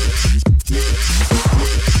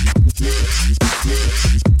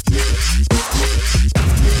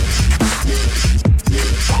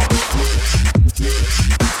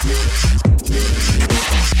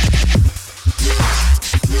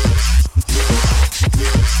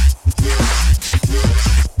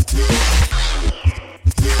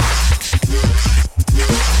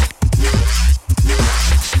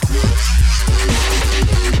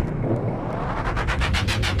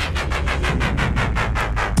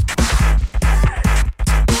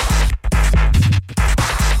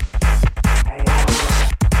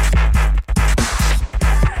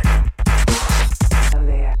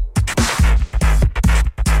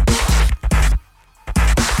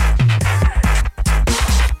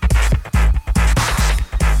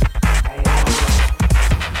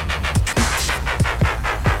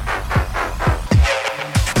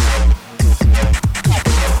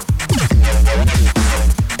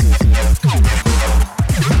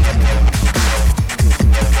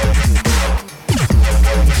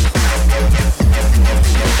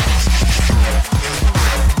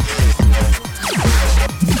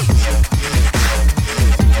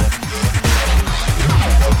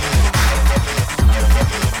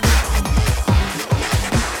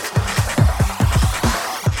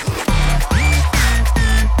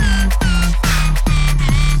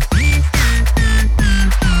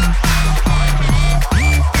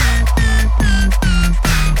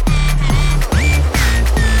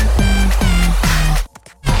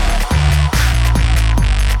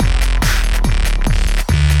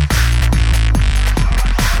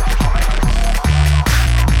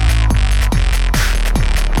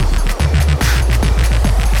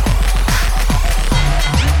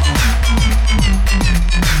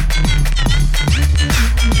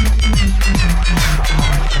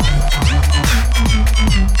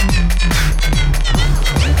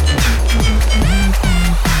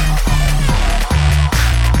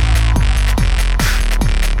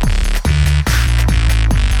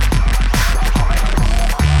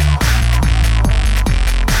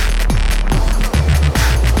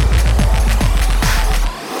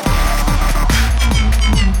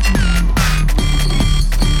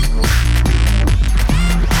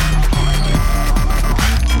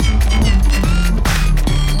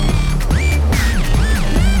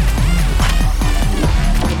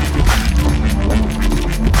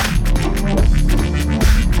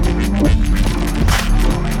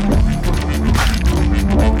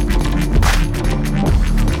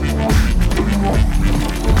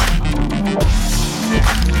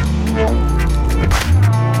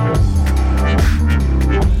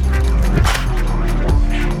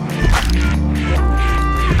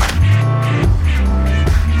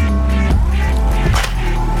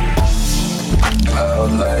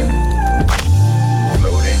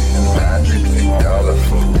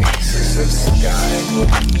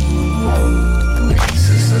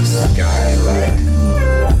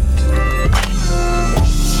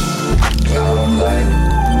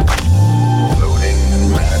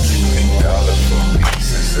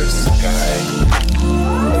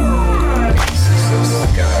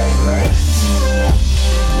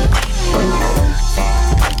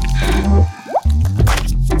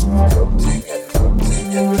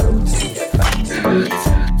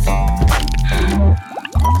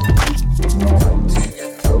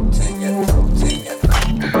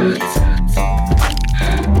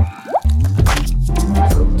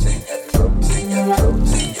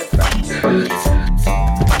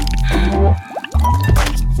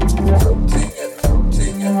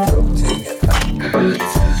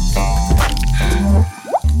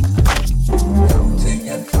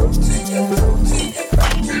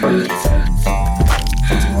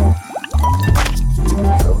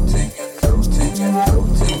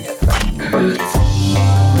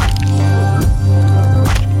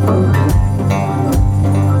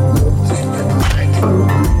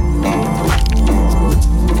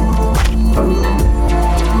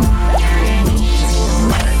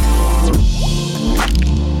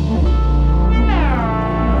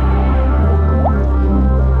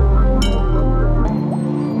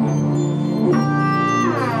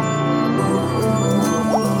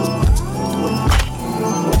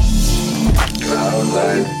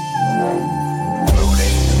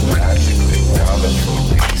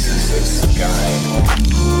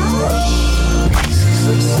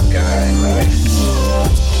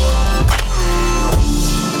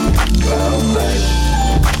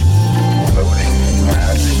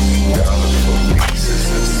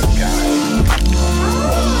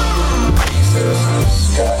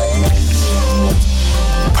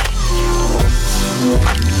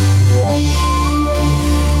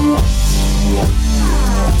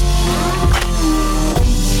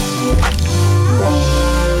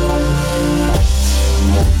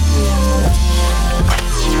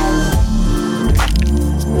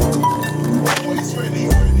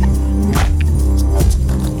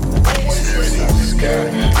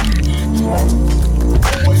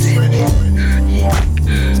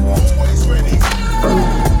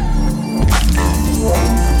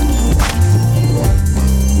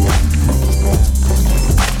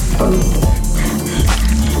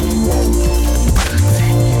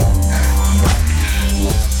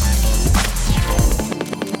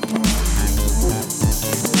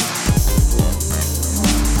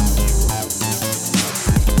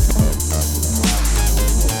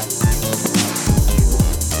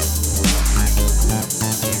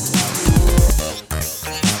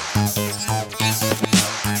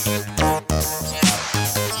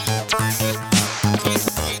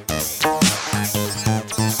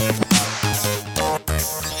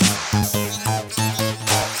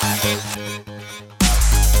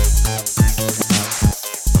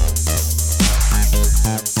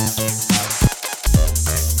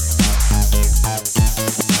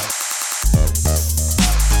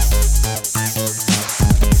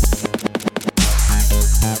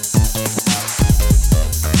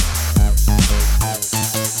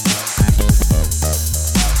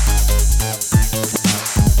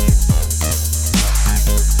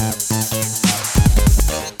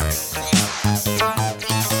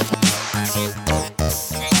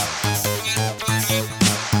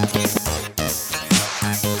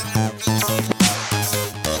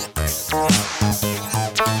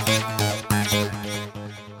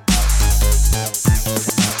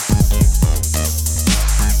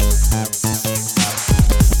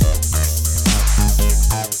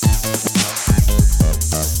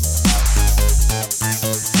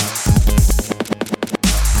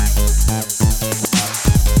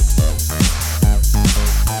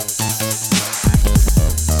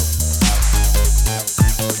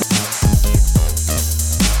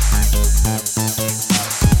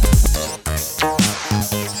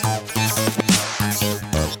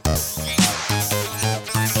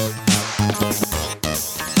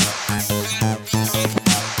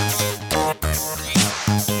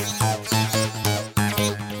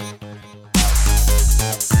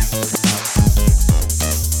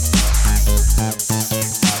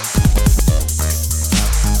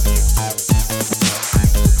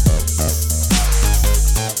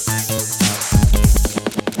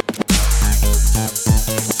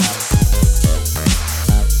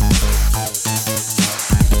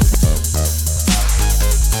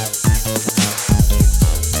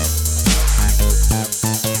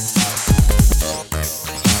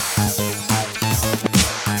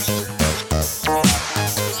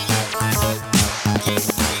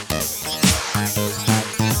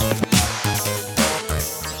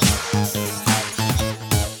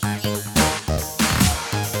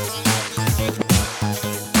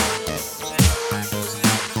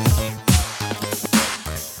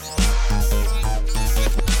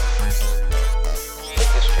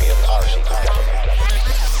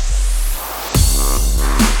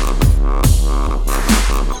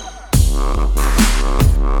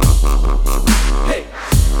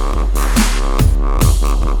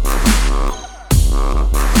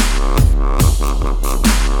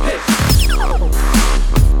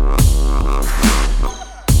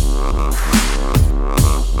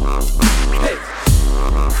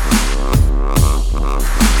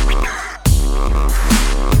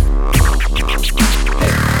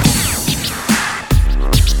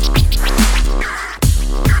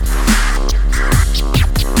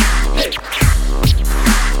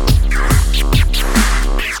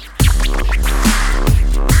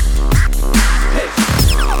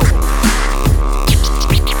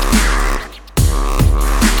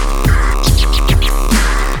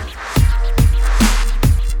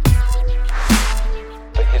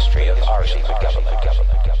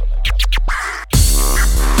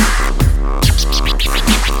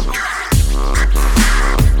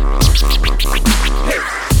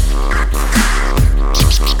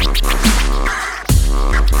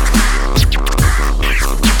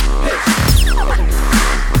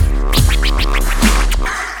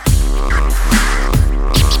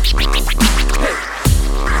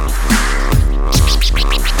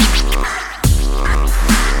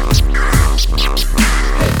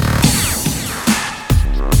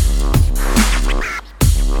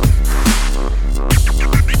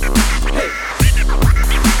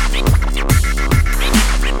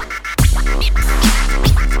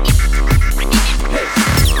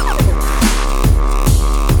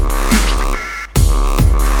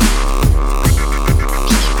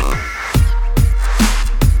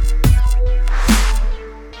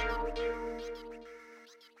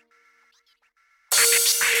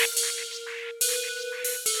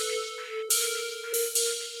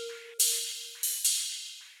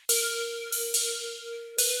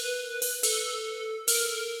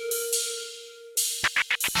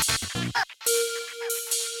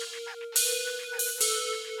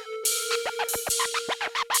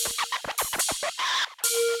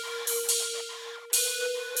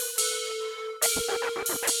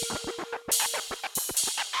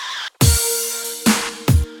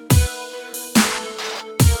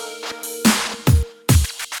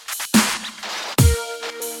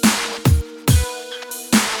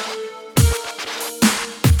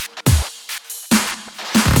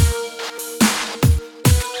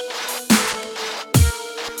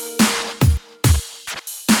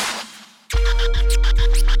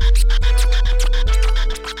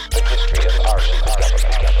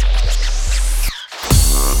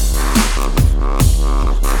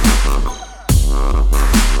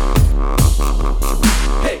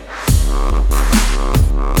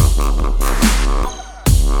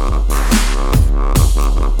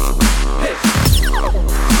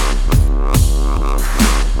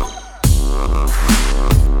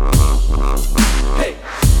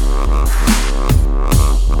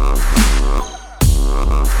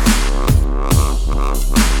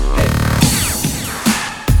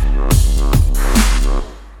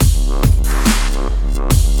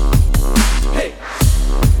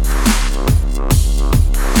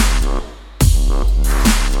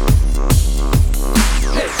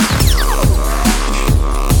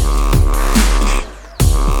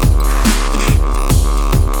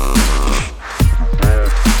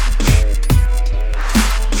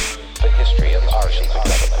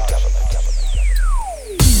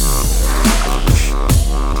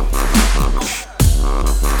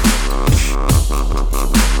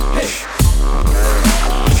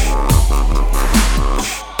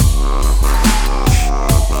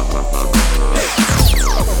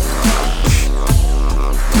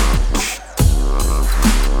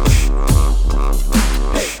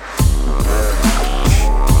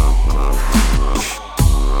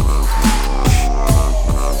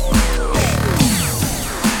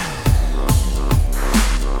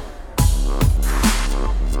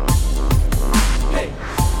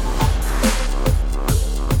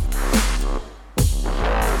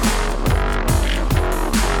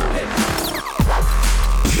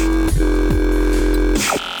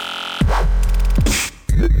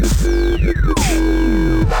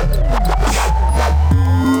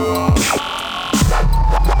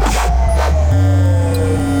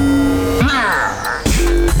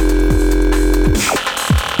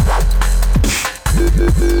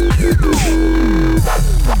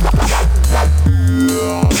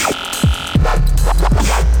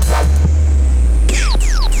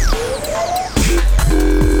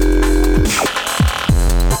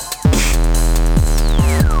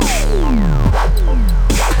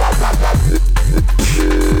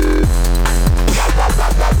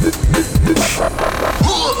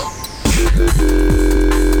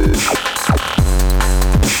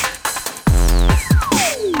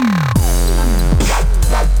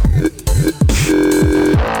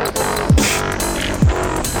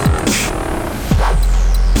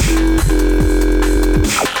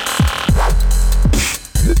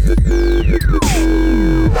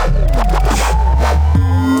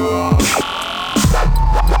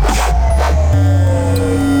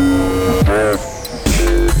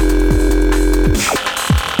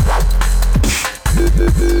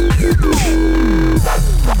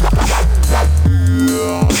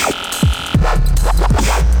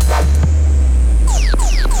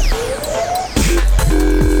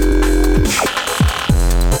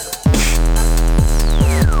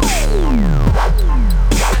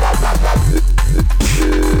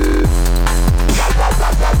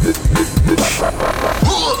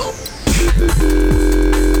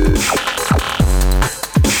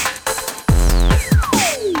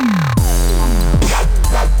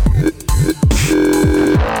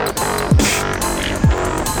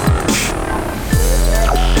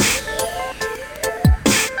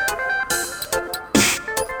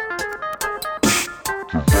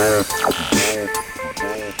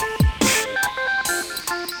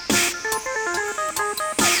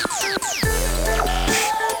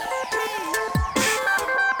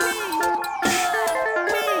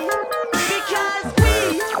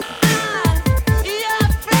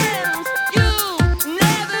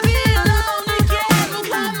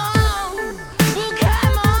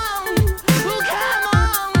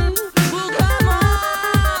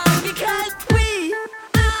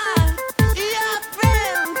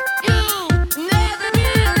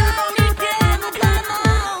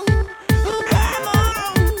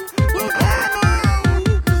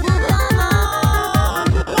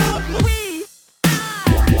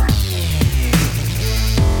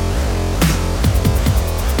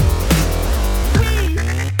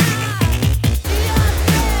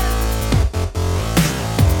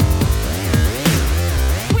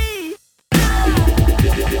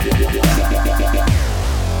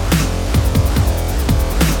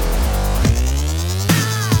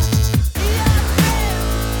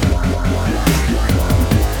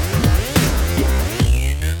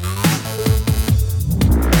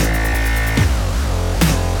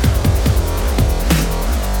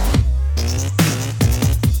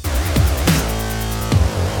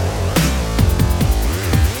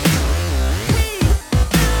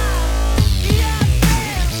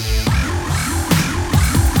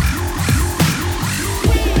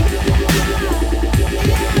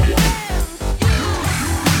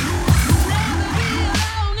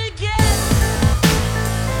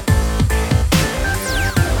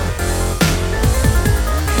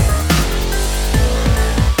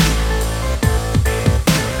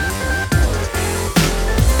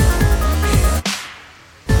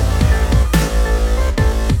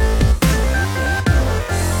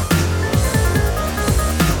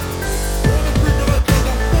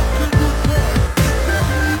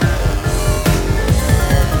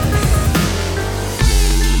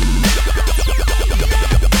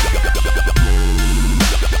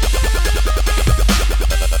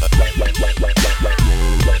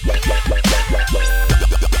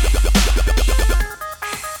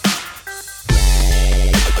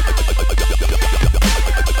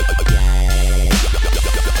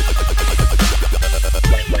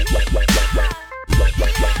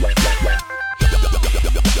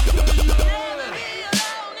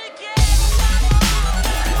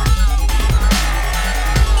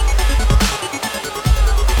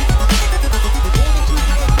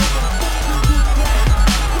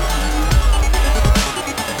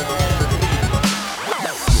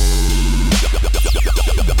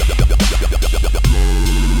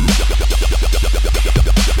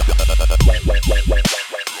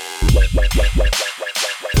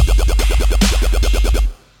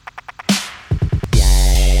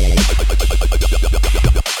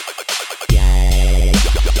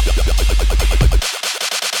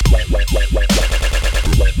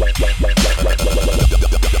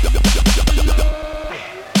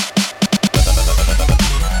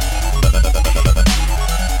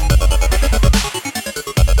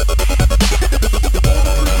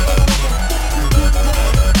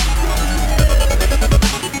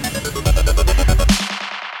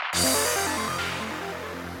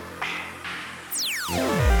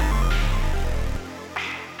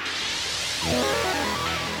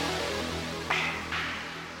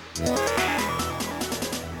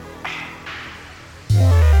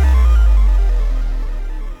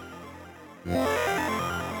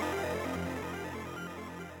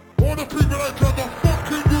 let's have a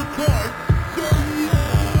fucking good time.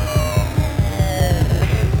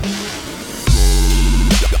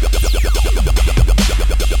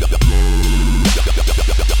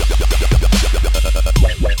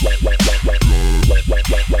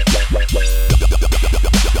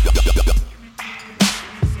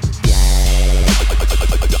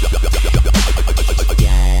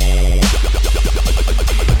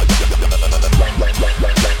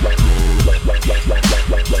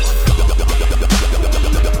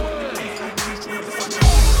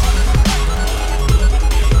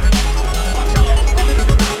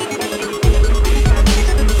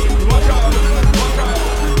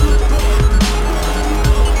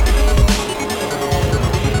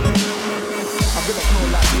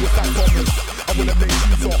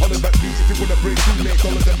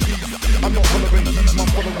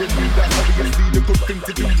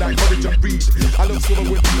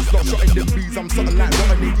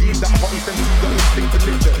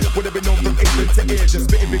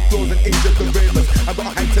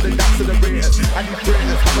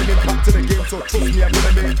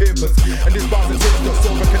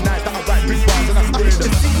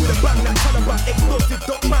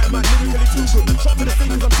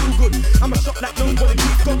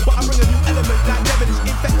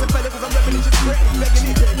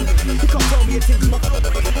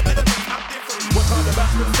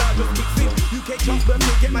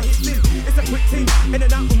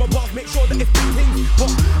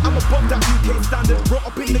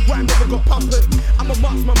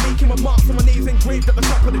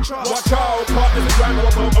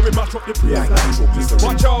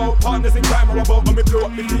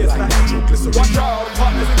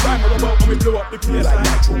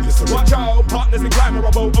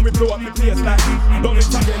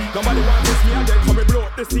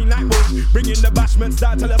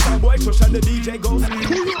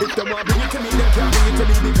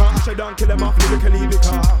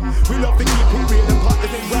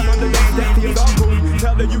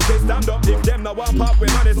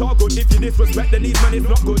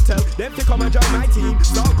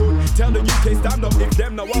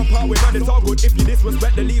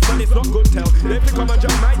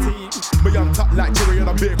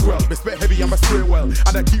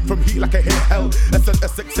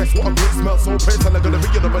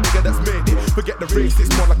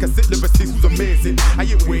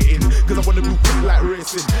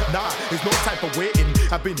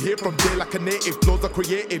 I've been here from day like a native. Flows are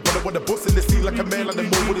creative, but I want to bust in the scene like a man and the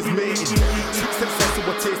more what is mating. Sweet success of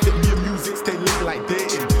what tasted me and music stay lit like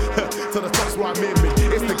dating. So the top's why I'm aiming.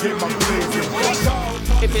 It's the game I'm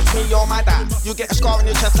blazing. If it's me or my dad, you get a scar on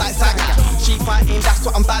your chest like Saga. She fighting, that's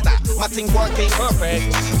what I'm bad at. My team working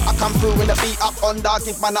perfect. I come through with the beat up under.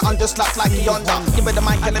 Give man a under slaps like Yonder. Give me the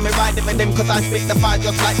mic and let me ride it with them, cause I spit the fire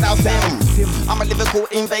just like Dow Sims. I'm a lyrical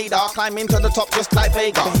invader, climbing to the top just like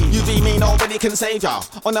Vega. You be me, nobody can save ya.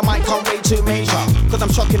 On the mic I'm way too major, cause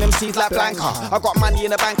I'm shocking MCs like Blanca. I got money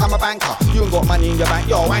in the bank, I'm a banker. You ain't got money in your bank,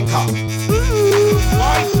 you're a wanker.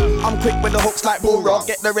 I'm quick with the hooks like Bullrock.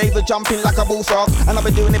 Get the raver jumping like a bullfrog. And I've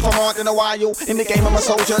been doing it for more than a while. In the game I'm a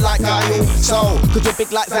soldier like Guile. So, cause you're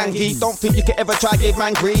big like Zangief. Don't think you can ever try give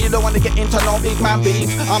man greed. You don't wanna get into no big man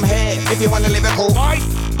beef. I'm here if you want a lyrical.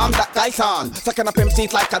 I'm that guy son. Sucking up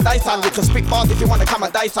MCs like a Dyson. You can spit bars if you wanna come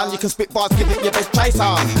a Dyson. You can spit bars, give it your best try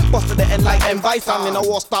son. Boss to the end like M. Bison. In a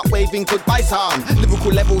war start waving goodbye son.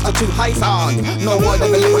 Lyrical levels are too high son. No word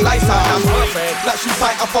of a little lie son. I'm perfect. Like she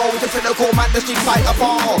fight a foe. The cynical man that she fight a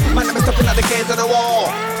foe. Man, I'm stepping at the gates of the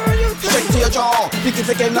war. Straight to your jaw. Begins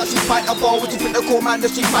the game like she fight a ball. Would you think the cool man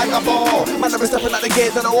that she fight a ball? Man, I'm stepping at the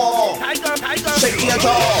gates of the wall. Straight to your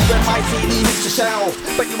jaw. When my CD hits the shelf,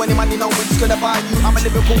 but you any money know what's gonna buy you. I'm a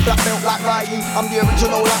lyrical black belt like Ryu. I'm the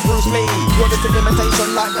original like Bruce Lee. You're the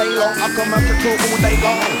imitation like Baylor. I come up to cool all day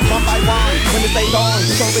long. One by one, when it's day long.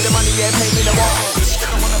 Show me the money, yeah, pay me the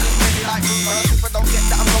wall. Like if I don't get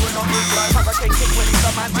that, I'm going on ruthless. Hurricane kick when it's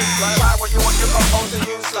a man ruthless. Try what you want, you're composed and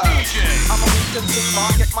useless. I'm a weak consumer,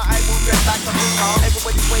 get my eyeballs red like a rumor.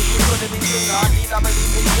 Everybody's waiting, couldn't be sooner. I need a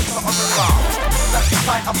belief, it's not a rumor. Let's just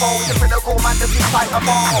fight a ball, the critical man, let's just fight a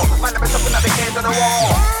ball. Man, I'm something at the gates of the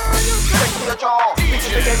wall. Straight to your jaw. This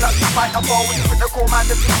is the game, let's just fight a ball. The critical man,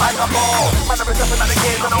 let's just fight a ball. Man, I'm something at the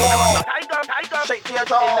gates of the wall. Straight to your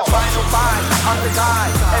jaw. In the final fight, I'm the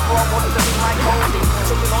guy. Everyone wants to be my Cody.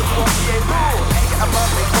 So you know you want to be a rule. Ain't get a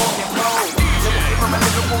birthday, call him low. Never give him a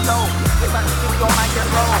Liverpool low. If I can give your mic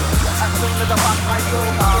and roll. As soon as I pass my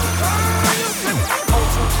yoga.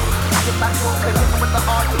 Get back to it, hit with the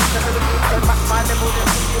heart. Never the blue, turn back my level, then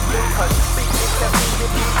see you blue. Cause big things that see you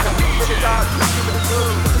blue. Give it a dog, give it a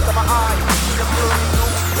blue. Look at my eye, see the blue,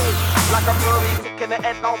 like a blurry. in the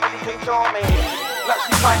head, nobody can show me. Like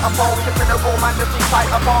she fight a ball, we can the wall, man, the she fight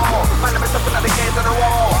a ball. Man, I'm stepping at the gates of the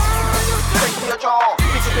wall. Straight to your jaw.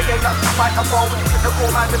 Bitches the game, like she fight a ball, we can the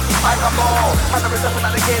wall, man, the she fight a ball. Man, I'm stepping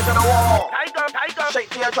at the gates of the wall. Straight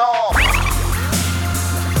to your jaw.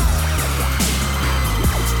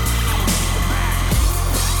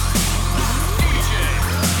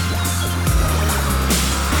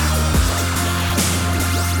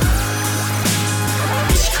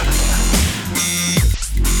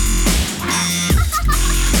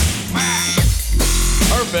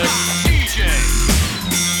 Perfect. DJ.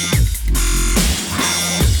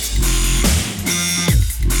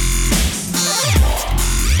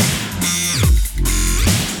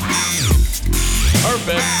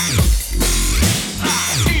 Perfect.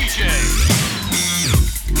 DJ.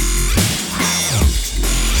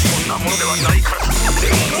 こんなものではないから。で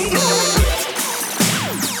もなんだ。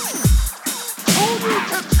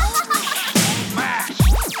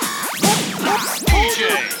DJ.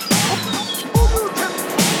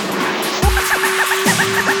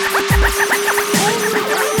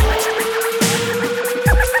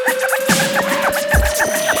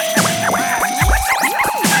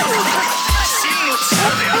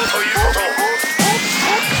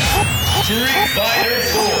 Street Fighter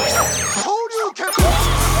 4.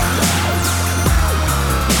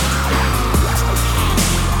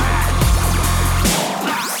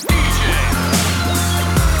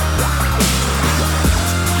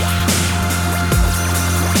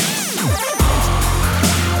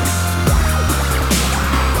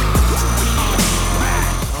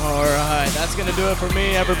 Alright, that's gonna do it for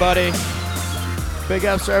me, everybody. Big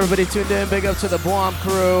ups to everybody tuned in. Big up to the Blom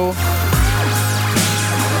crew.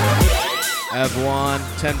 Ev1,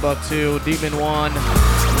 10-2, Demon 1,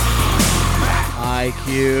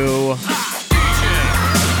 IQ.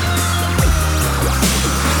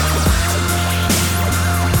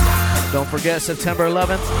 Don't forget September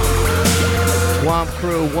 11th, Womp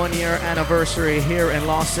Crew 1 year anniversary here in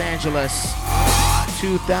Los Angeles,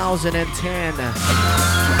 2010.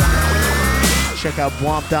 Check out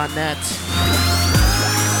Womp.net,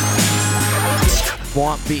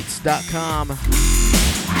 WompBeats.com.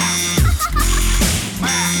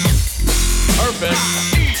 Perfect.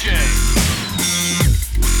 DJ.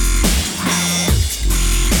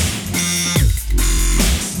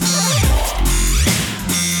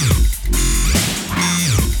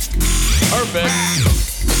 Perfect.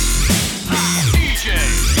 DJ.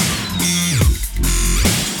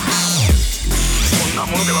 こんな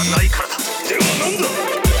ものではないからだ。でもなんだ。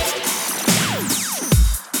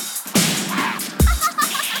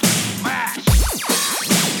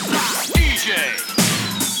DJ.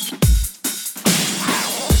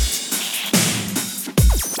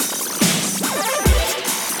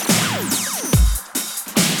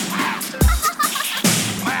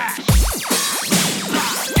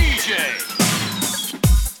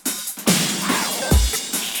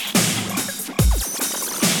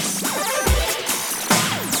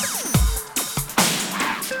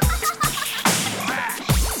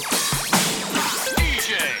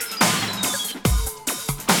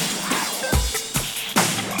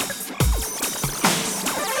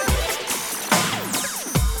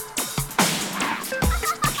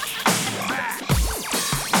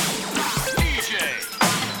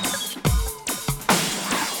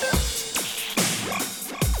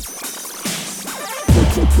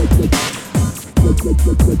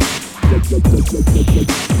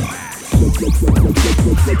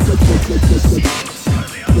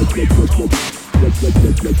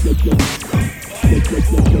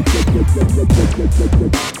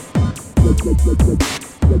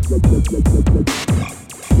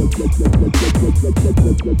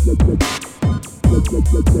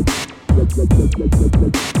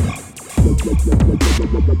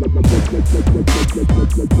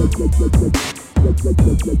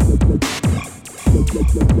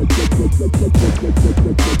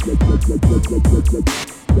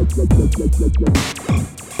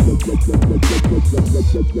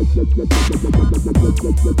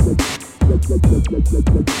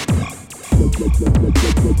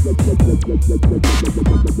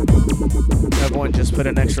 Everyone just put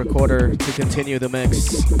an extra quarter to continue the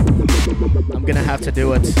mix. I'm gonna have to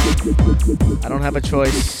do it. I don't have a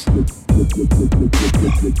choice.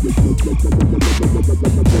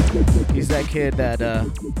 He's that kid that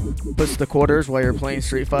puts the quarters while you're playing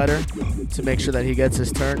Street Fighter to make sure that he gets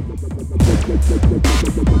his turn.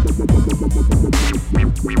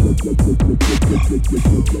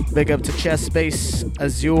 Big up to Chess Space,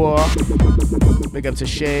 Azure. Big up to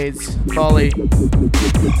Shades, Folly.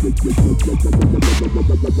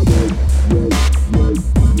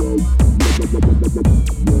 We'll be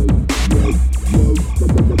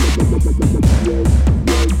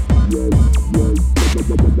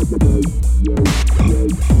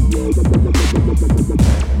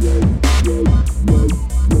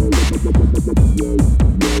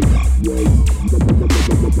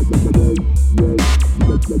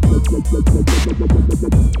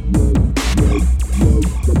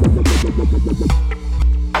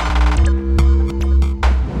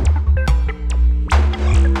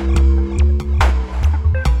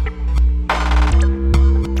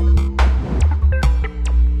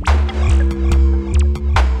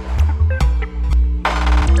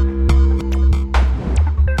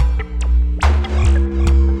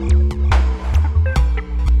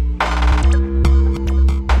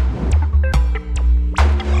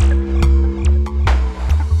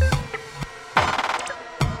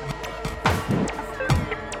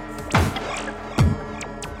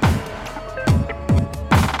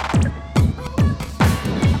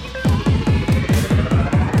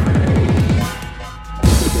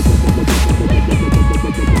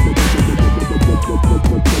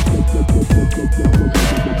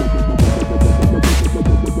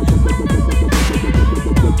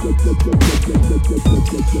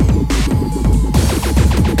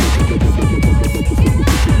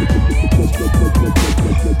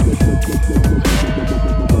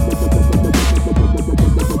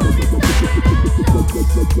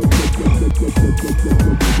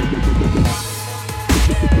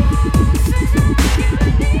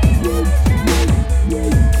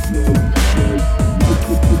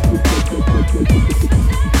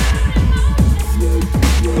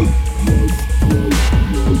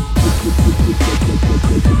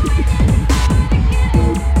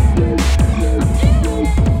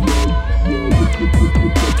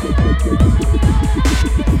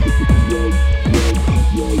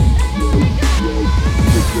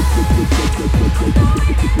right back.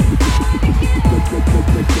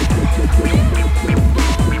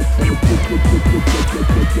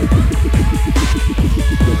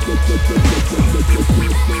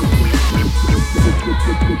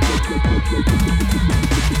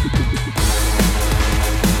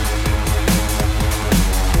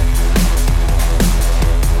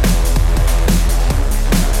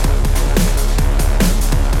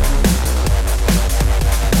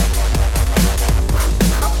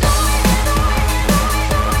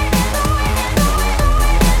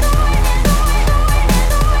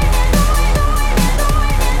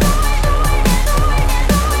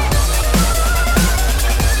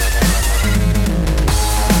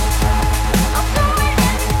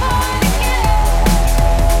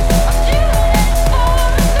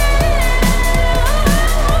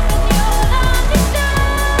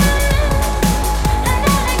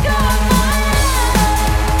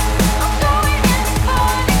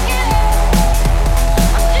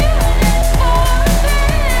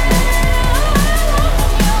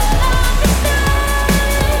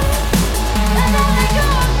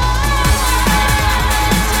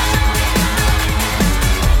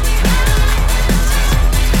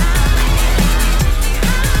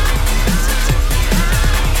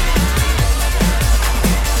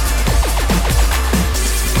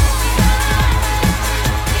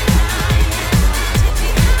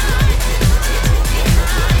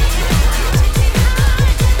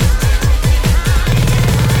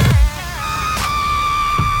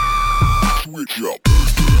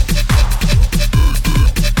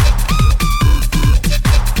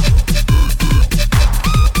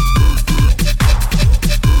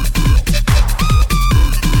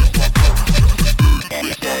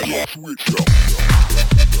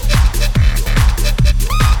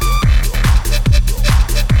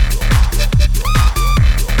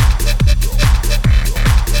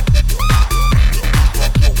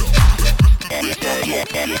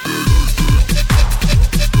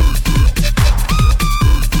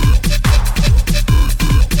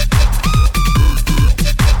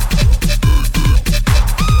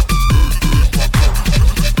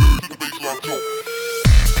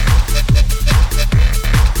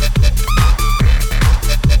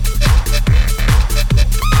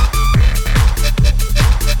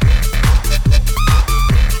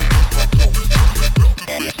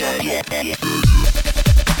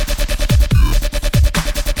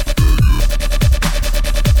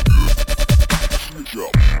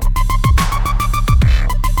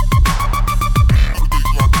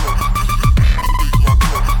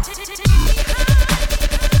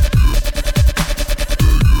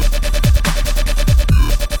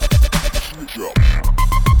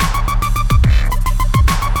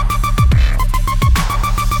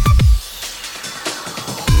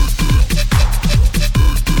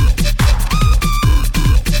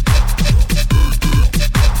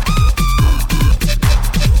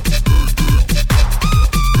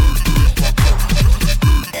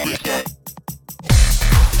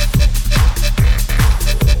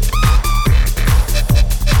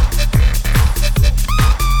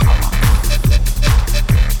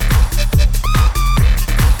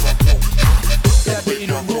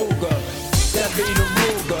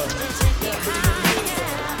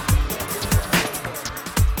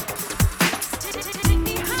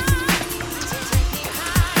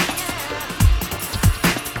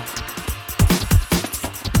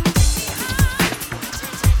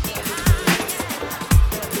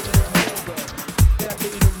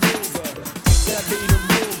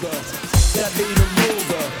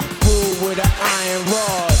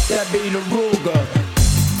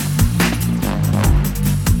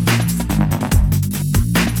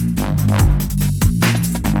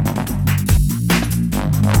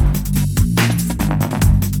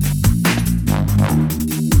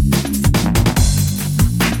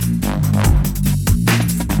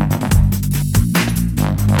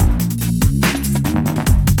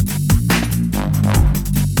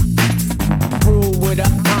 with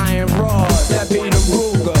an iron rod. That be the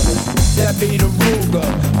Ruger. That be the Ruger.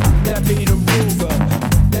 That be the Ruger.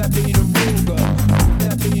 That be the Ruger.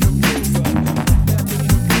 That be the Ruger.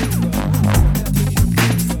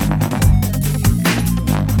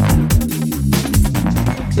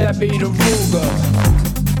 That be the Ruger.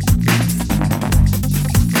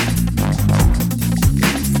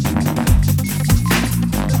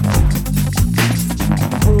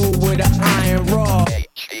 With an iron rod.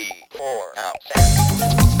 HD4 outside.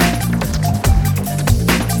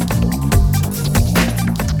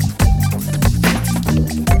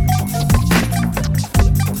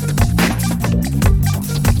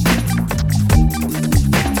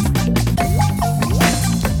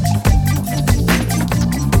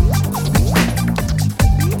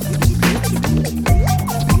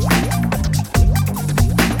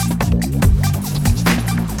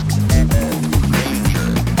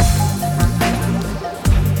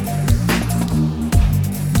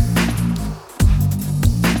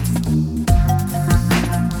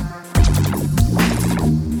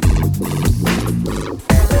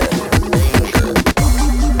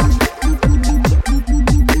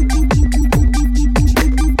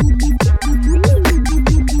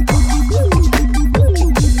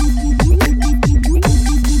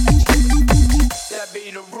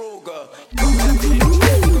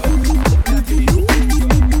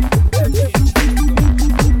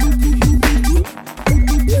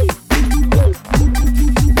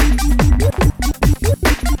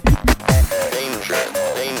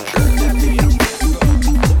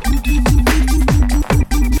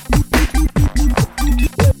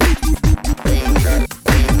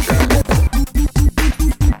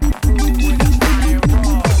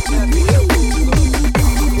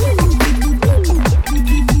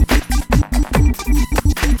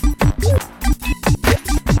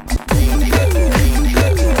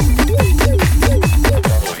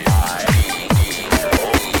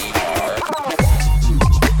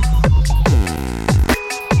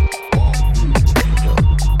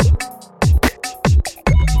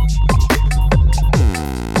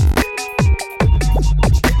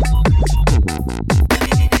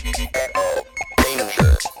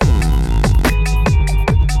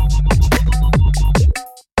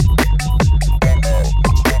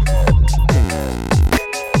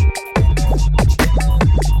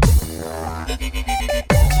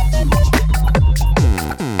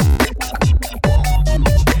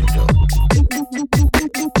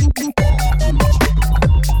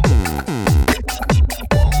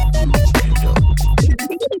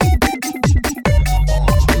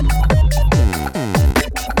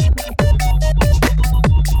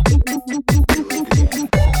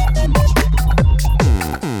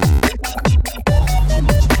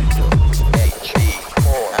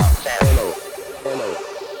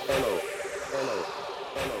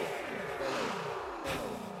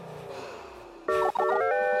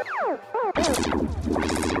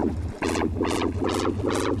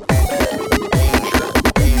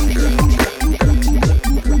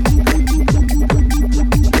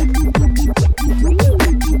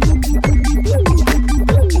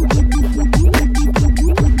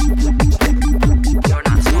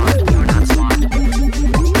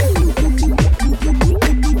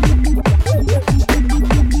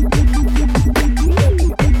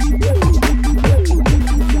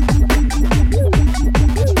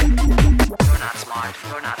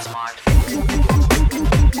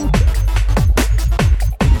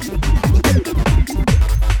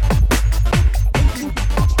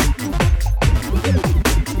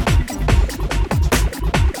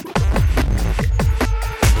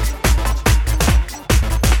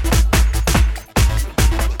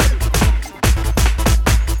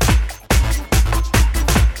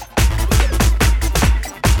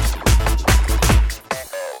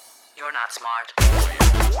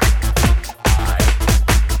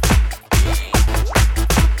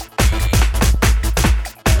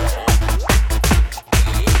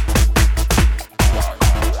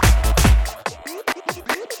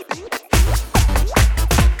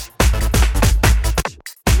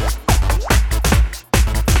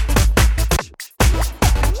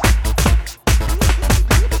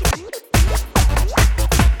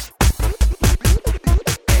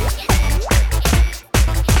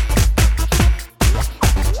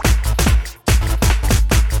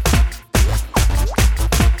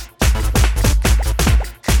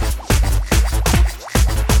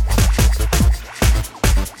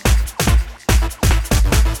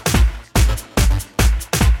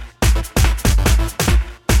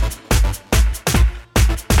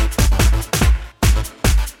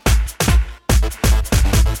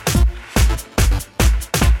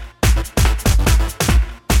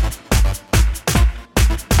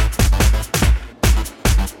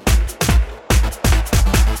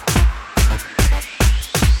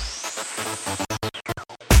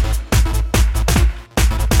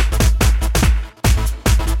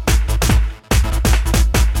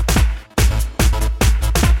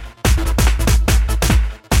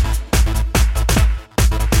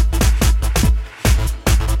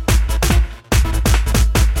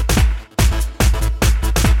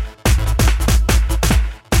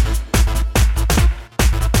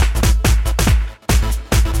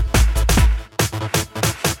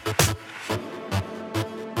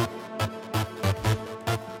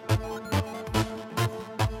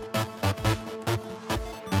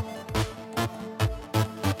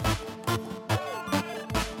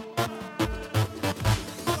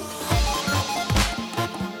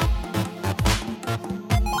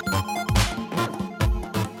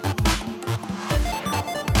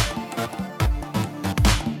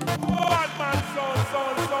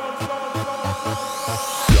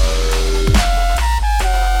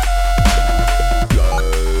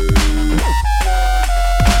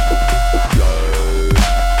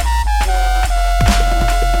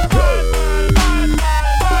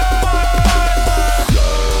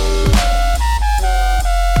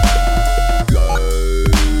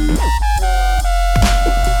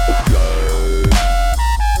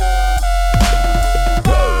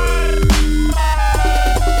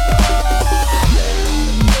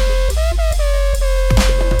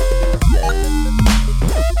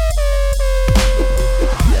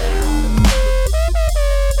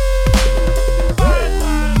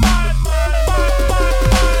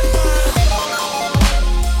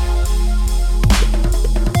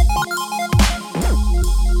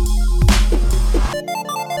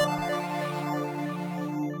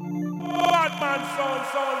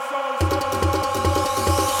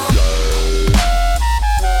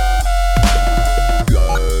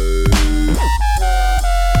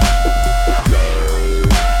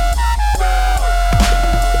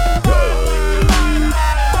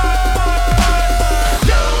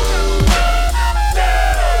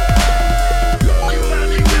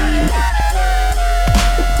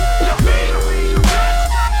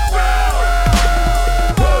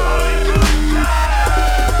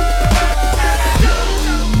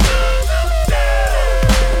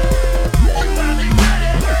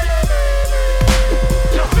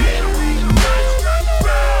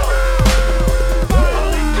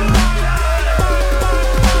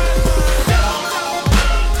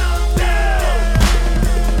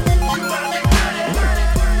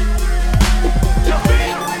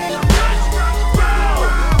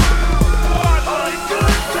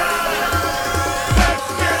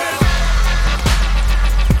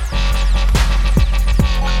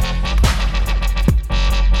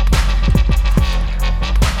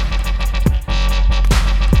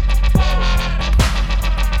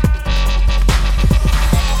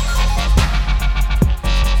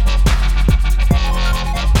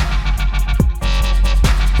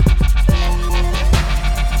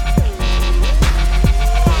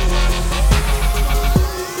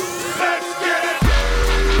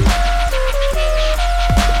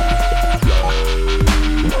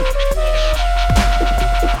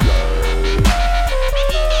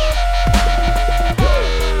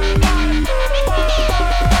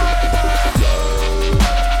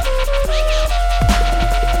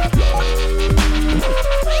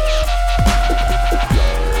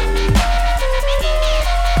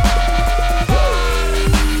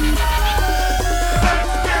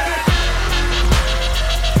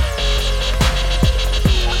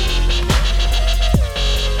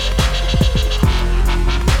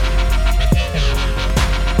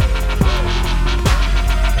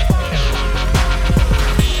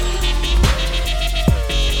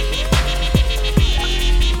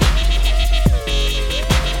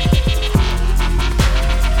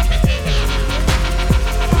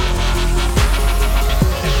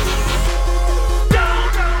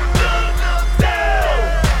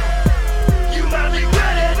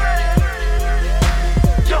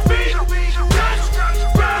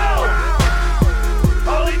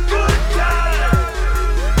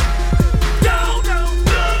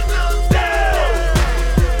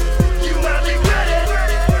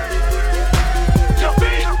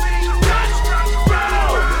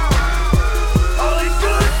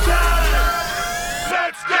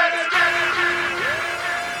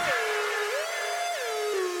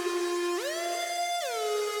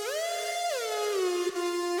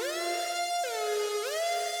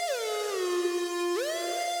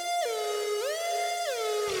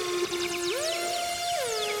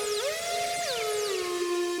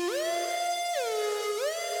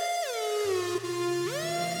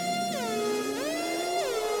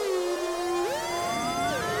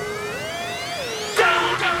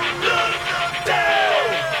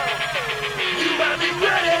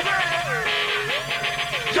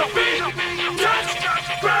 Your feet touch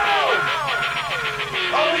ground.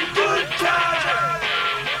 Only good times.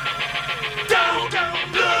 Don't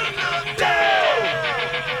look down.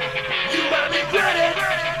 You might regret it.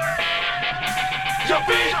 Your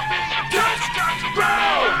feet touch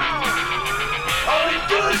ground. Only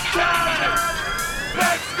good times.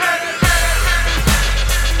 Let's get it.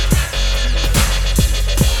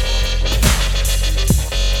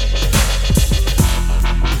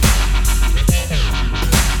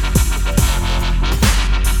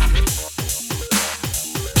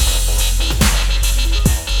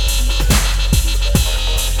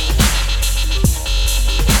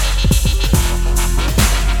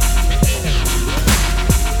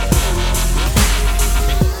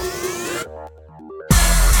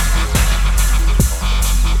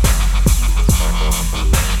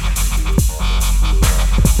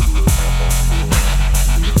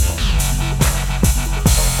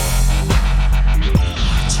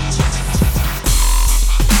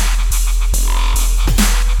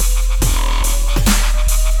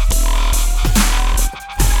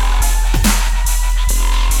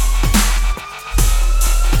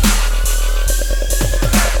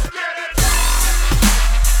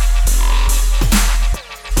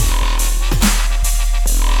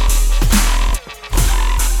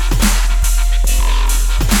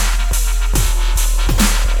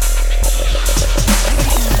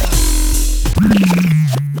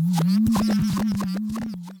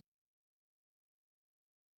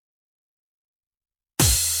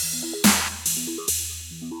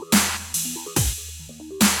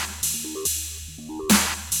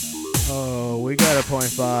 Oh, we got a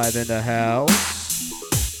 0.5 in the house.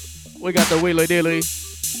 We got the wheelie dilly.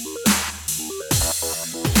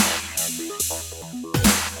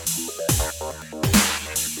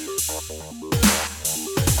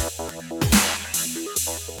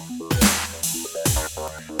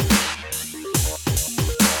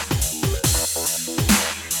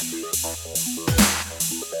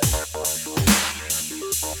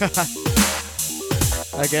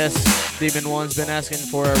 I guess Demon One's been asking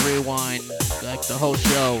for a rewind, like the whole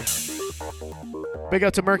show. Big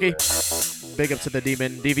up to Murky. Big up to the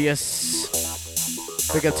Demon Devious.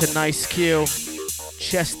 Big up to Nice Q.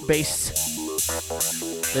 Chest Bass.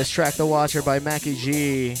 This track, The Watcher by Mackie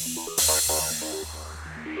G.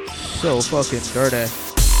 So fucking dirty.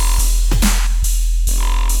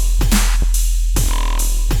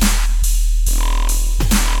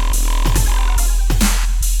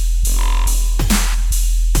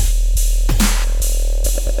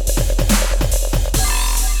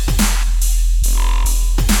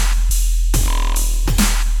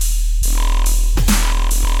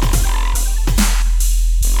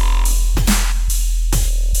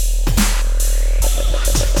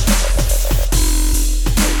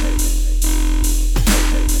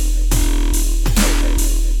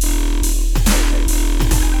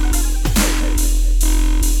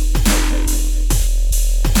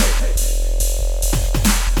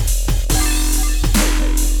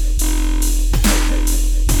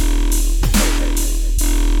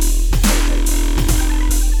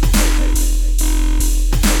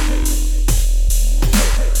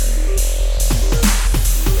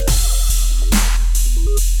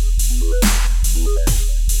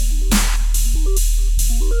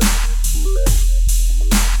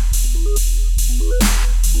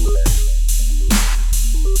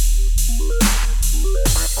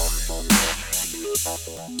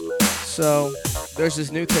 So there's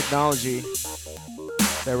this new technology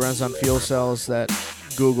that runs on fuel cells that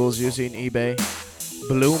Google's using, eBay.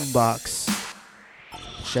 Bloombox.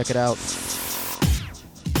 Check it out.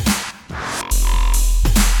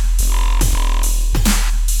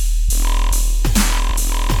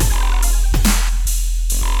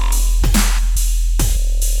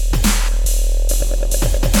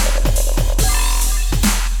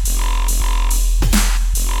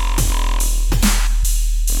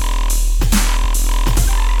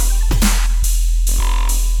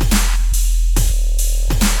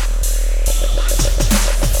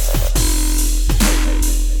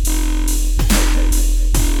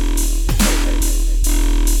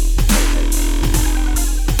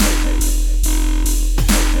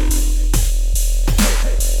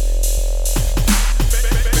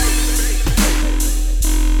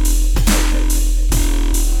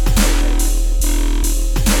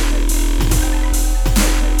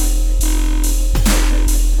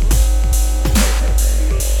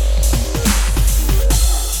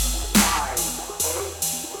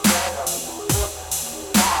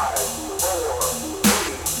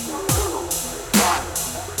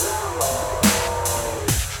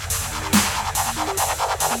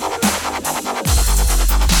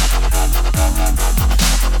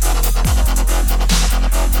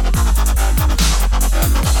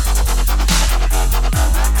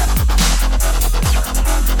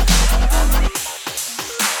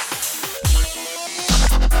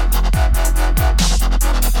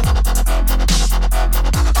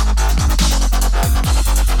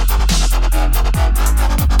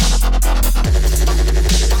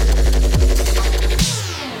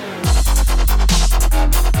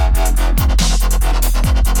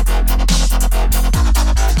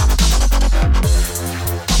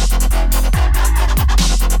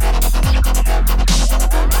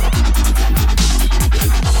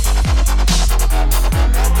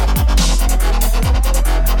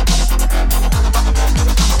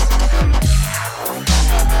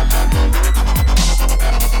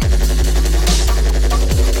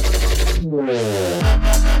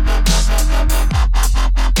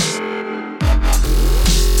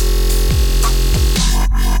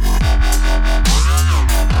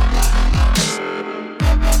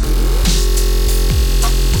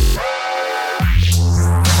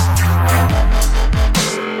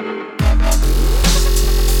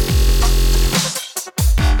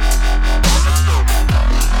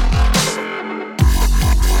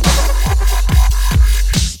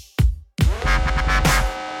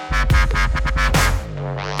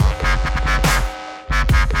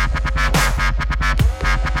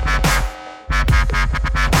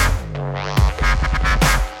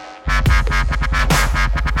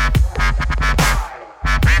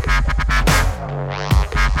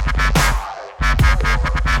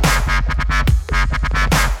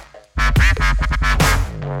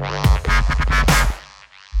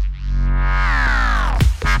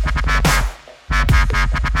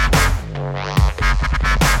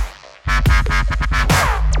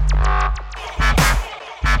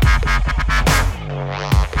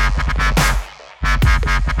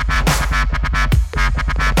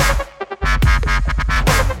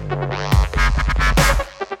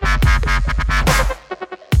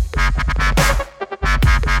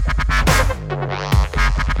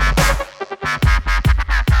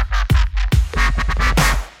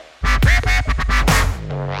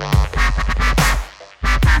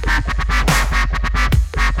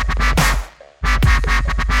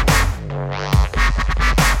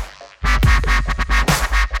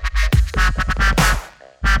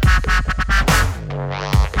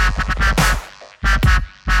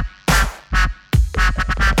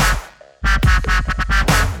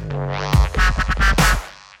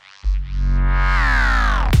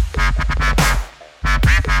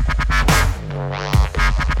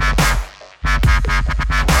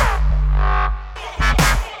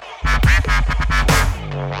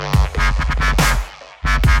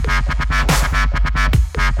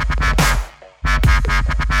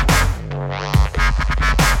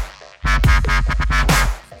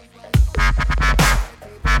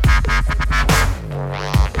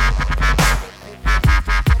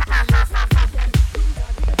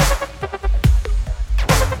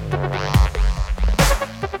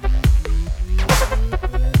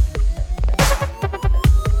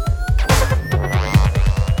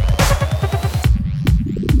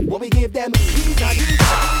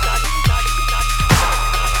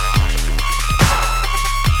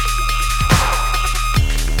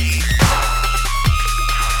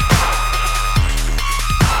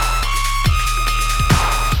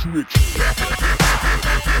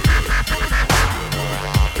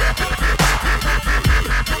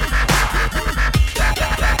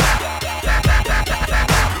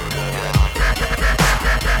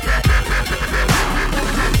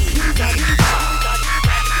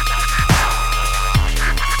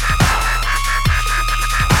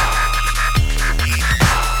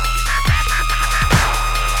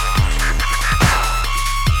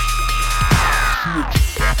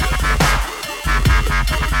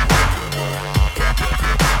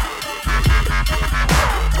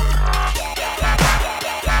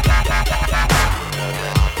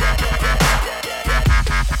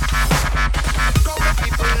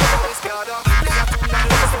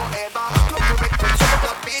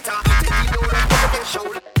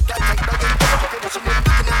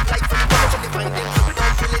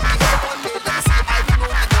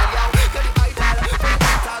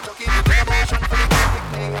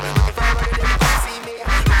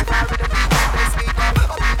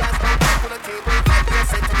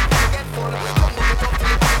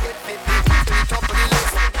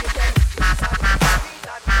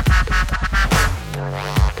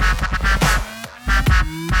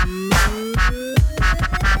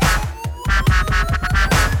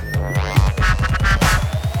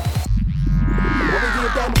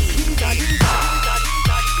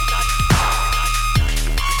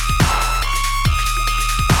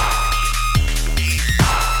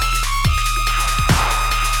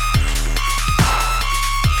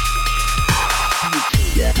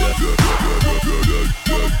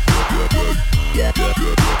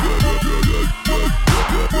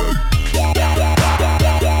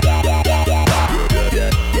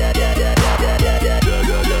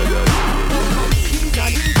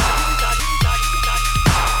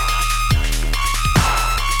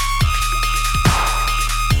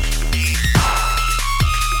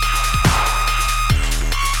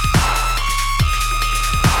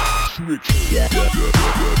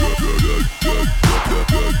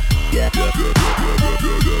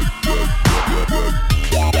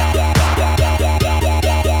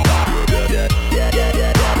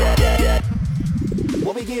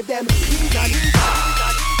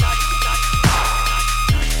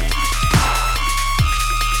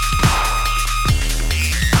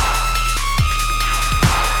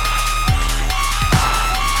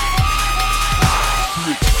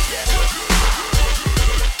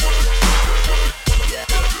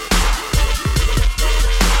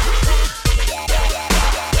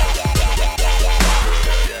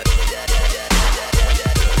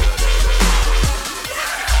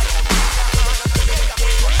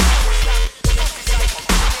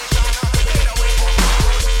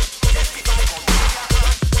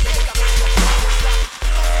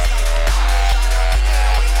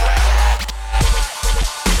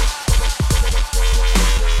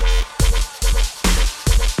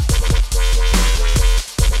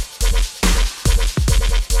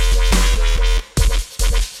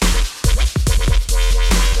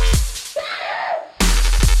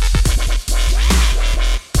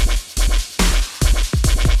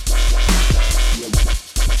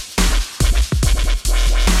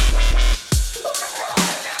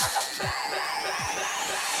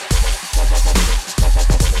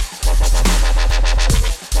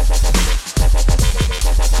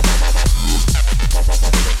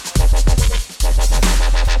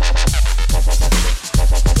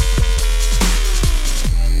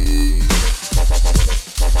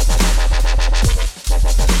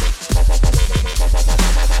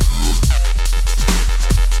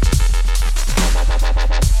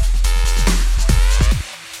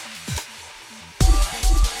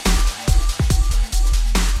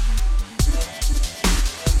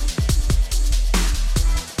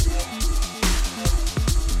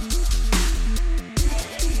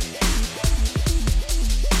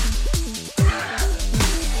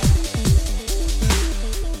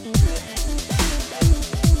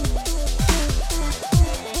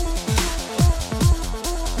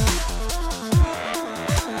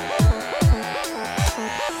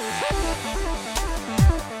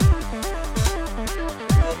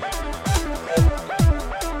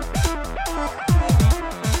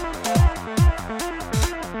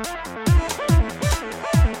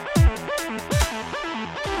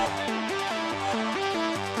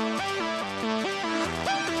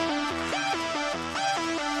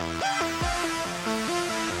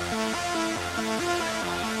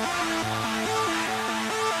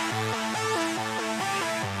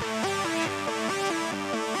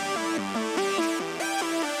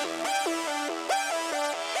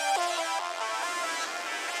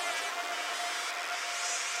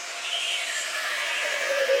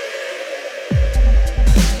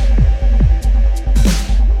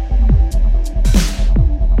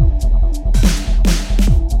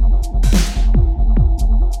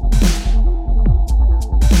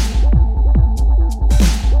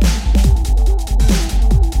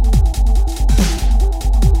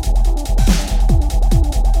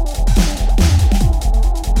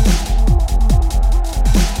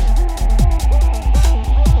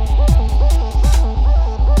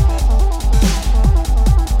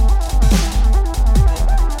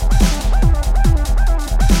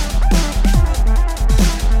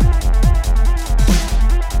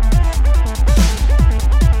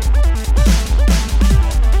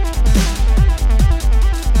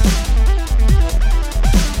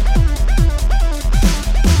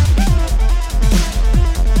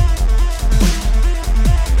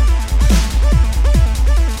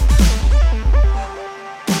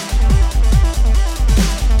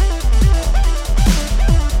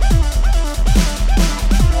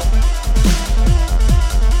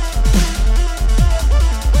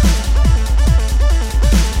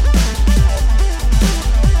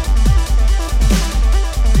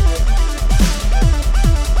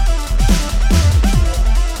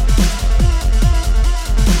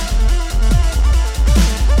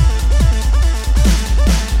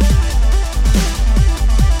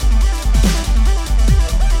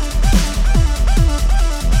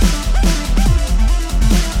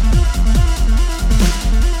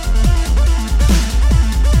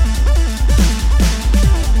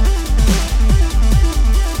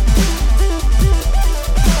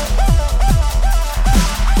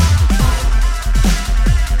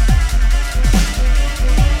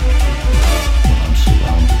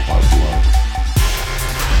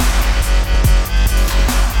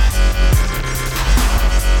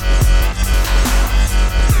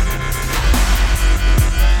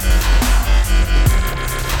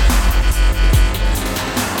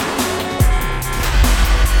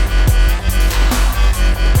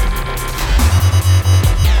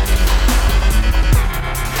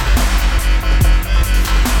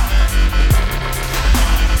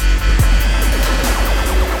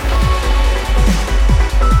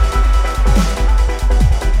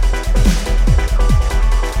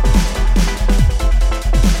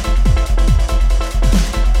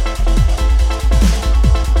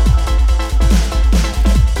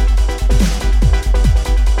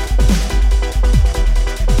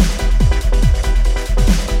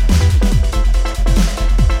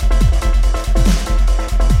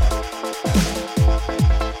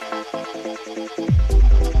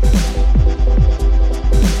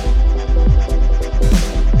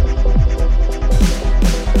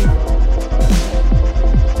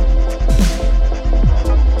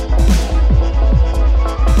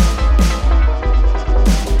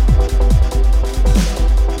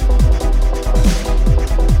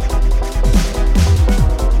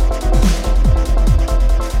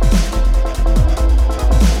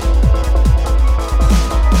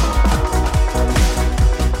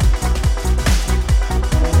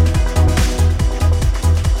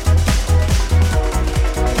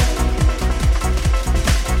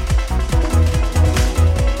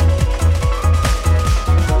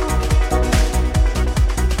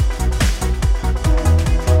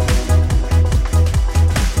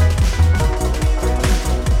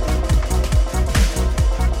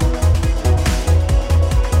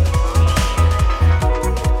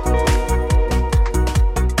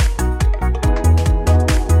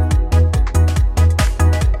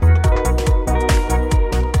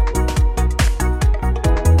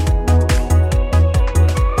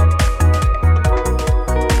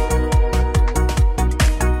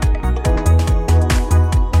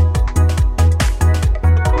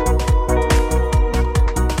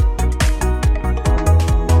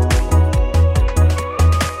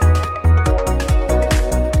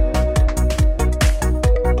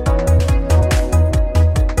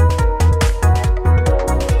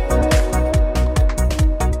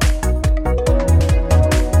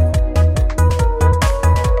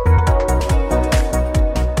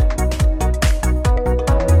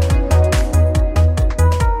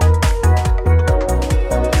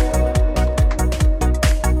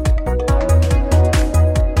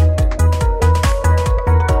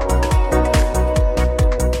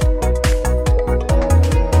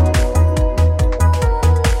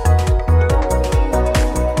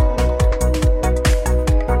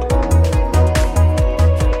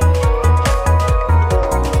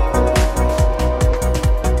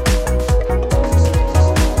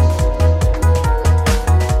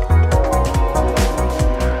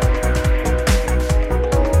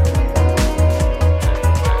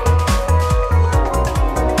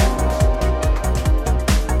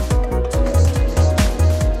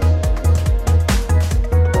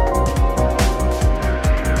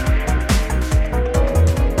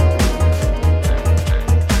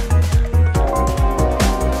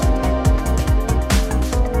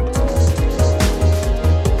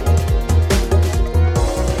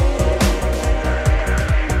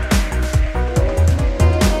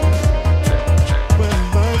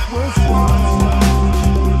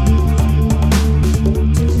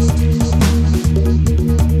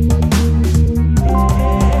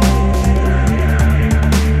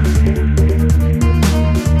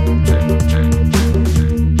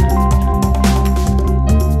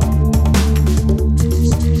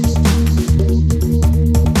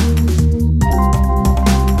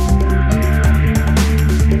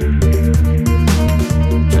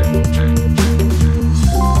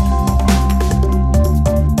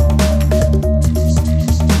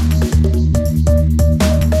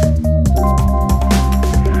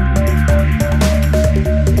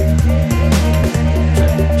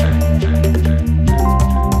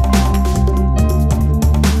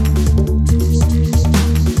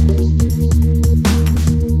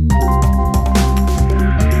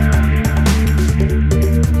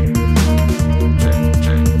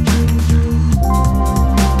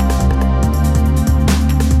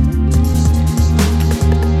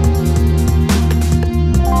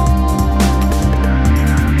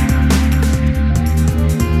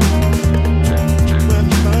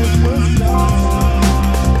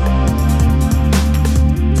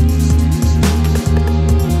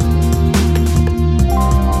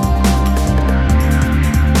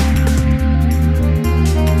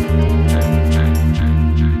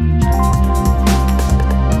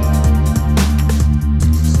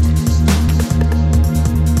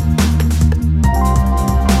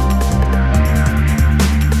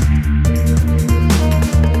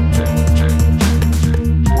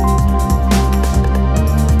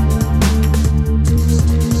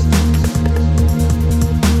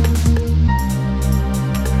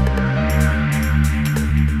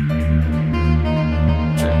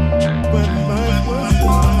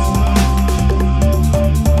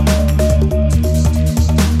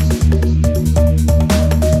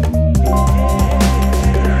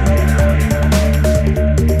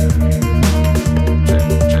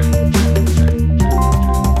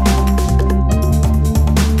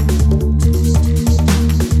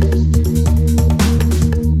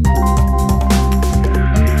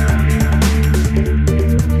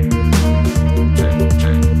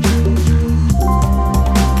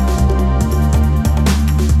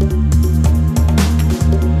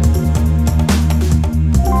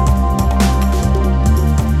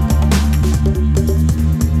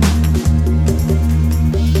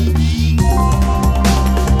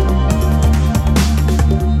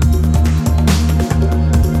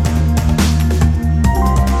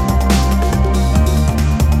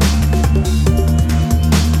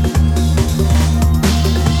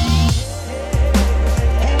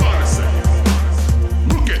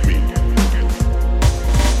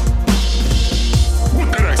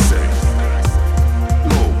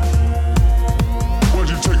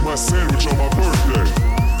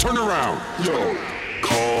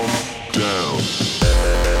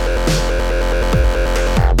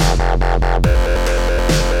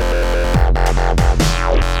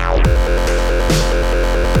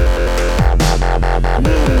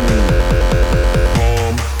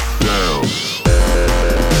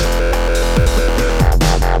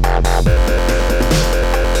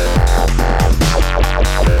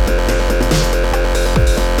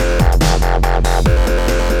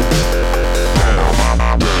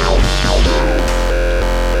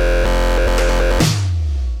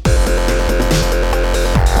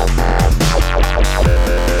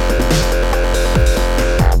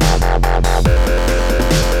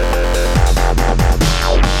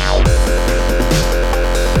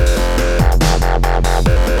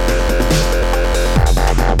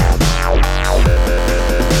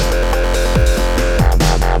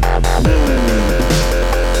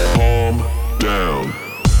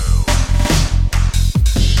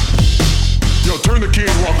 key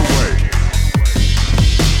and walk away.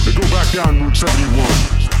 And go back down Route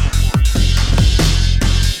 71.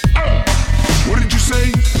 What did you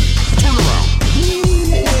say? Turn around.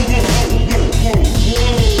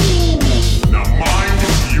 Now mind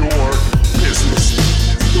your business.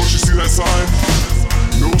 Don't you see that sign?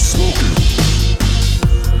 No smoking.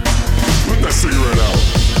 Put that cigarette out.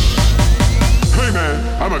 Hey man,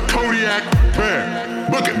 I'm a Kodiak bear.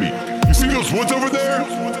 Look at me. You see those woods over there?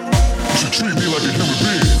 You should treat me like a human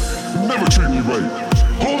being. You never treat me right.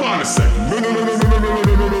 Hold on a second.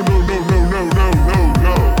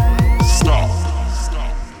 No. Stop.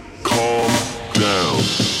 Calm down.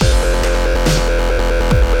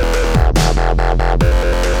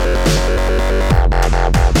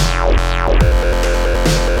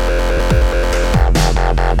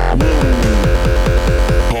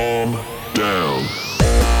 Calm down.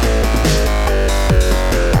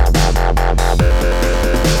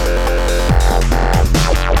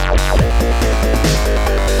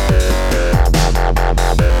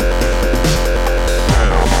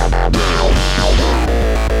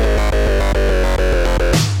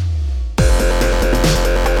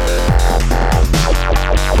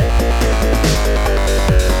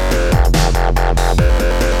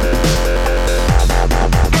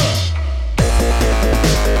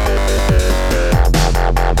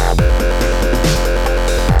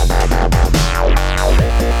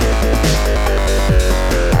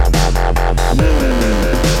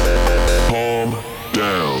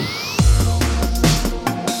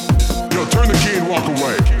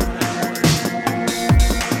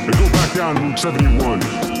 Route 71.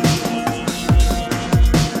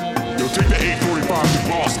 You'll take the 845 to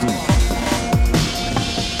Boston.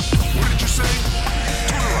 What did you say?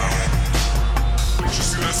 Turn around. Don't you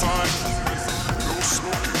see that sign? No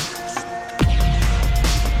smoking.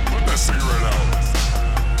 Put that cigarette out.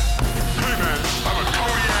 Hey man, I'm a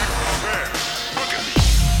Kodiak man. Look at me.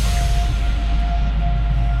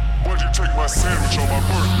 Why'd you take my sandwich on my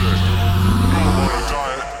birthday? No, I'm on a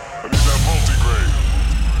diet. I need that multigrain.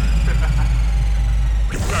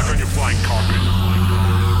 Back on your flying carpet.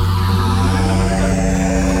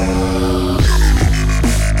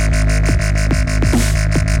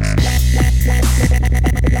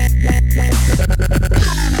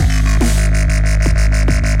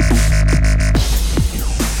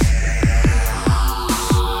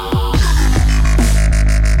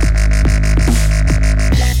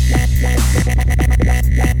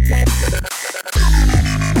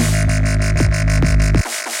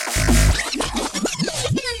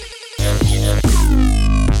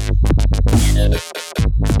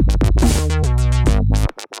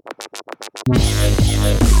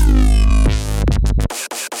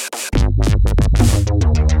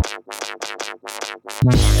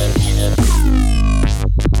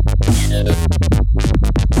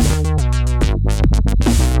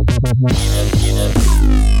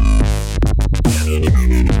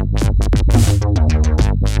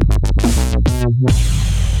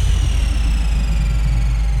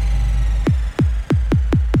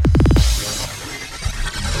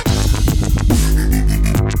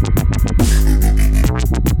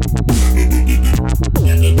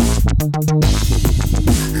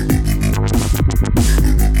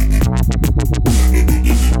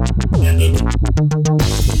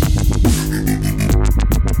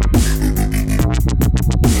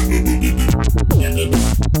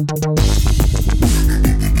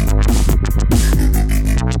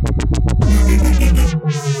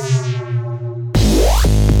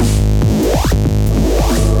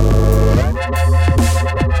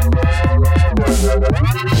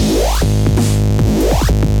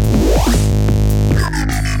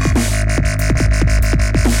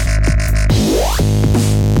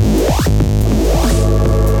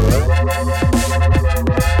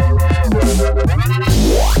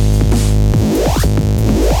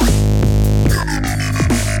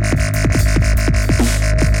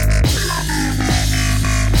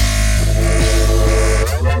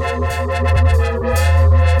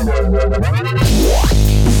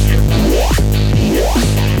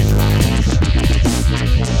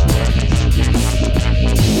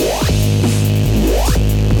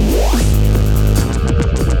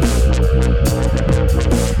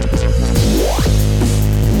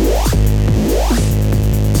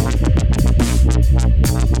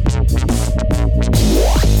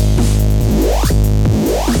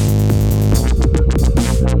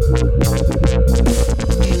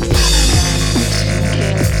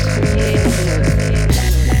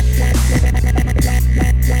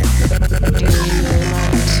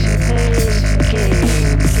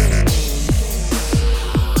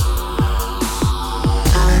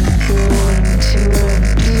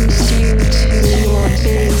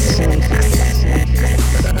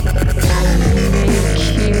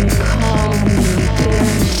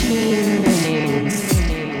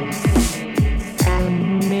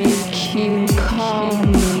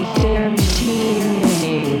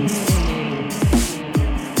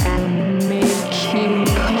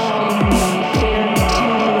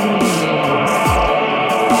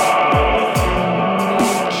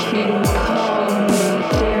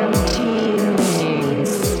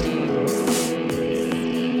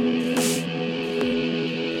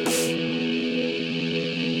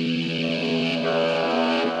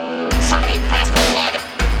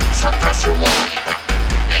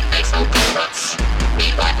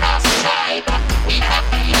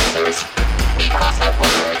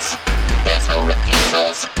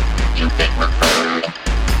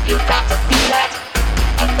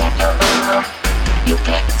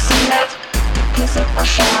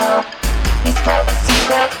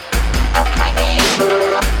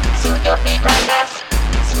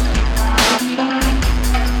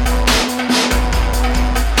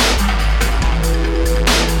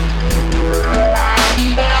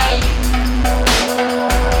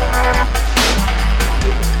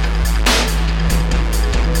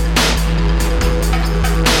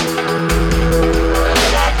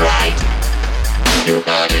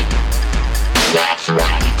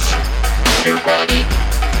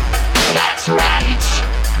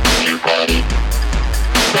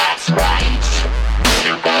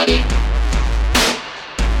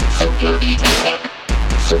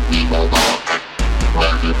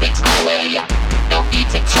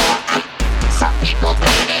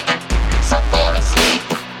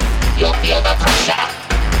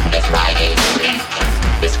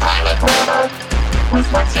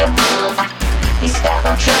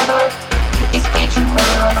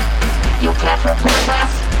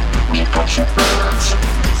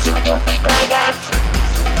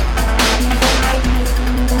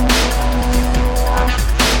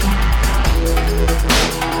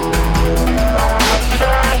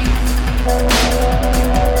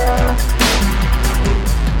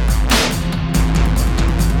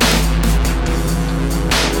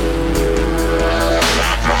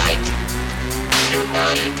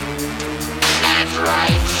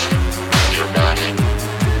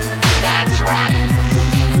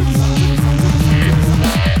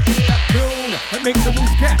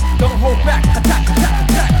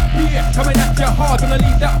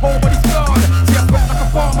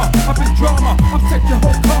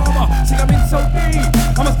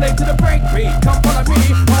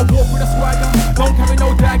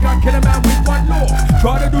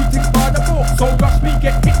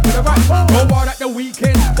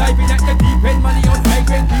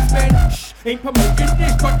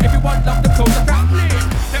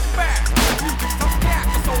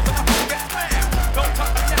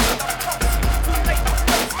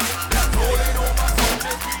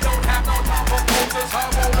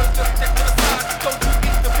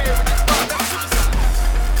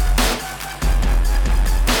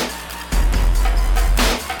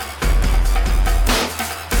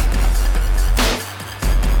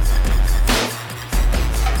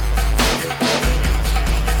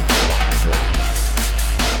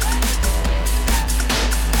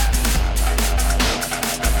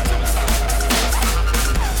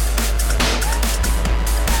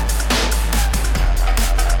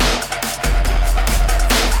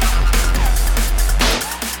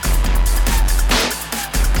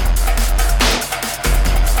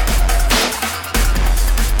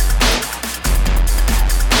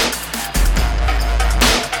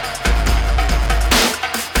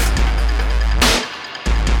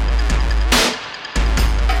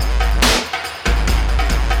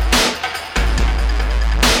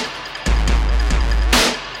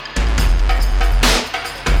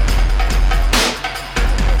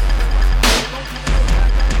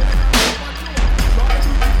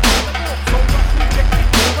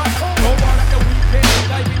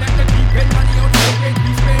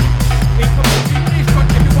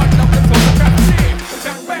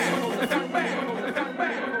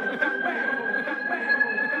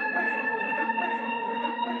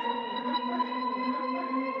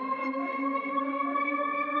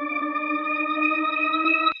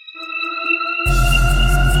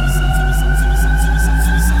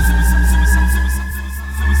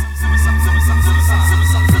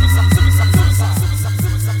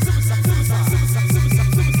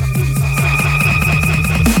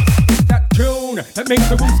 Make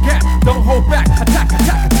the roots gap, don't hold back, attack,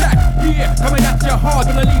 attack, attack. Yeah, coming at you hard,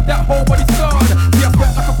 gonna leave that whole body scarred. See, I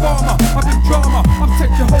sweat like a farmer, I've been drama, I've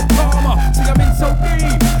set your whole karma. See, I'm in so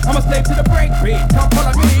deep, I'm a slave to the break beat. Can't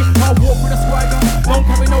follow me, I'll walk with a swagger. Don't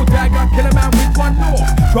carry no dagger, kill a man with one law.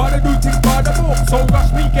 Try to do things by the book, so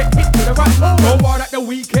rush me, get hit to the right ball. Go hard at the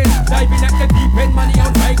weekend, diving at the deep end, money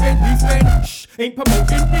on migrant, we spend. Shh, ain't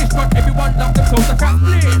promoting this, but everyone loves them, so I can't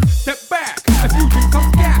live. Step back, a few drinks, I'm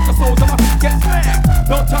scared, the souls of my feet get slammed.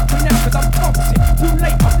 Don't touch me now cause I'm toxic. Too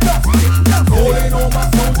late, I'm lost it. Calling all my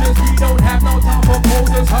soldiers, we don't have no time for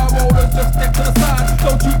folders. High rollers, just step to the side.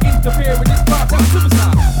 Don't you interfere with this part, that's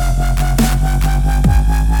suicide.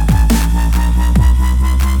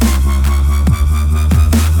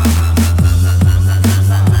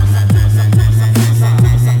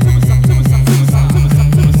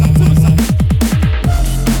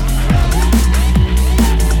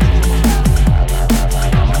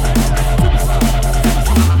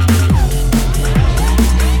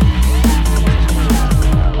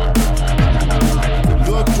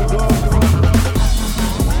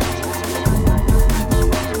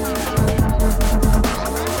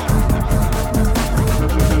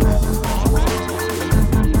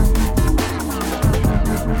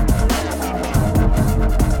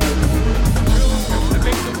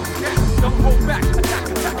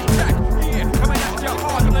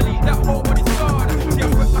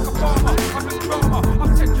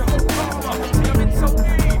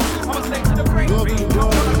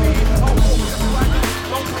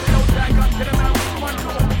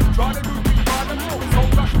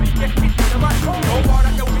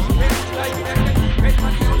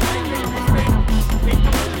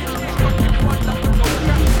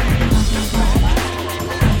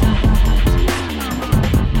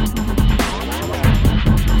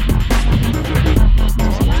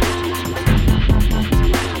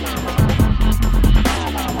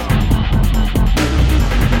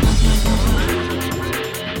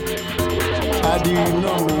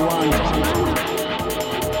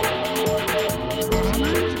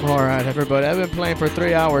 for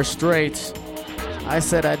 3 hours straight. I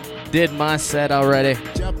said I did my set already.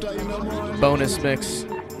 Bonus mix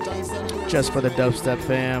just for the dubstep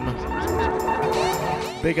fam.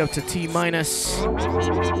 Big up to T-.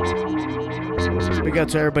 Big up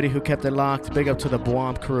to everybody who kept it locked. Big up to the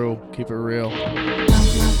Bwomp crew. Keep it real.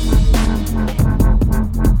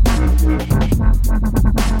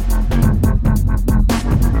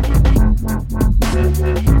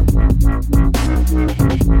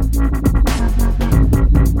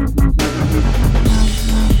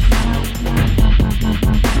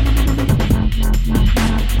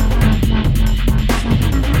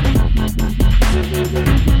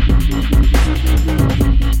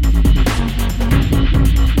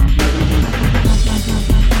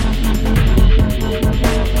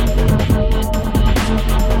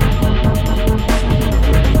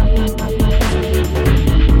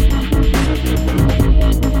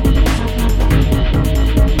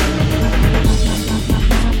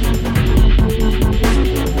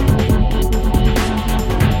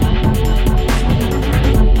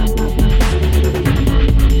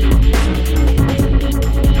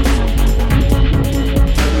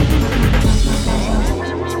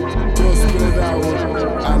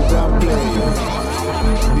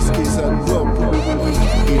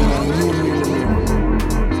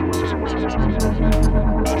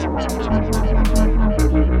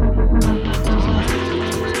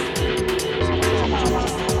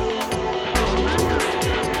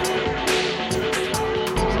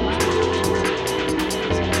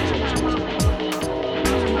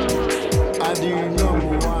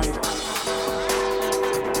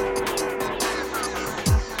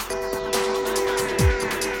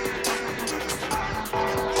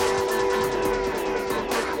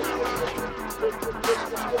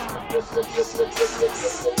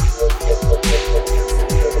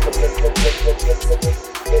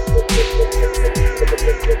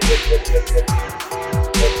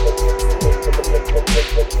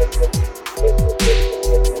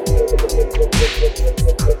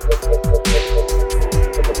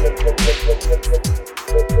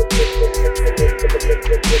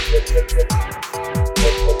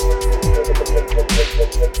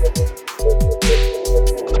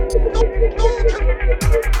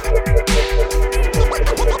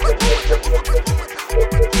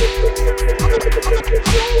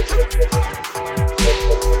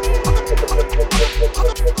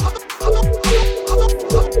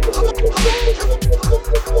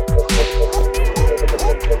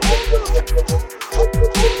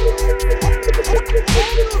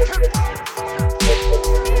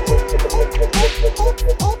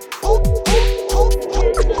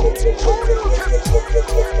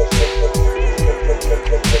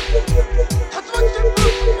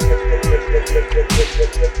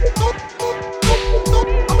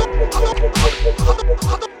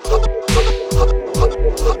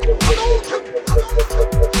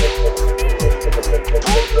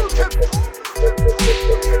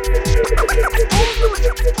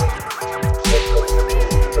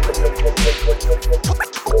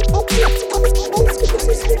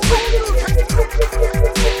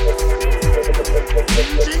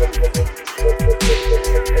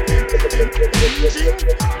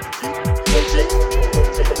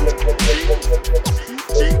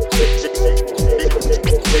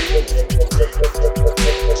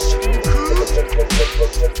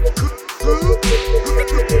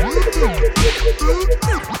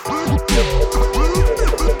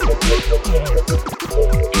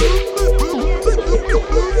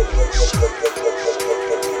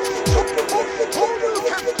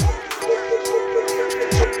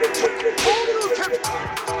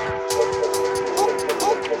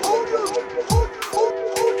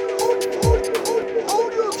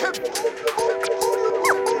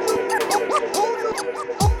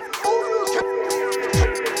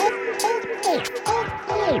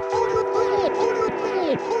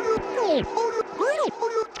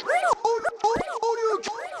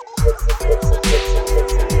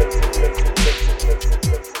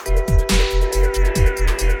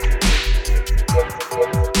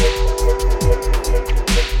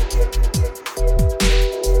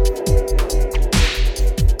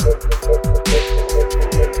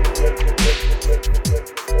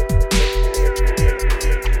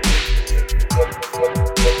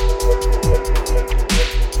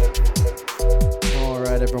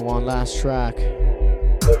 Track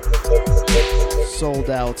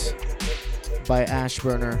Sold Out by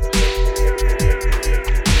Ashburner.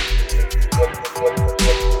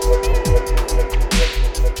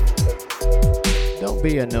 Don't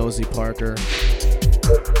be a nosy, Parker.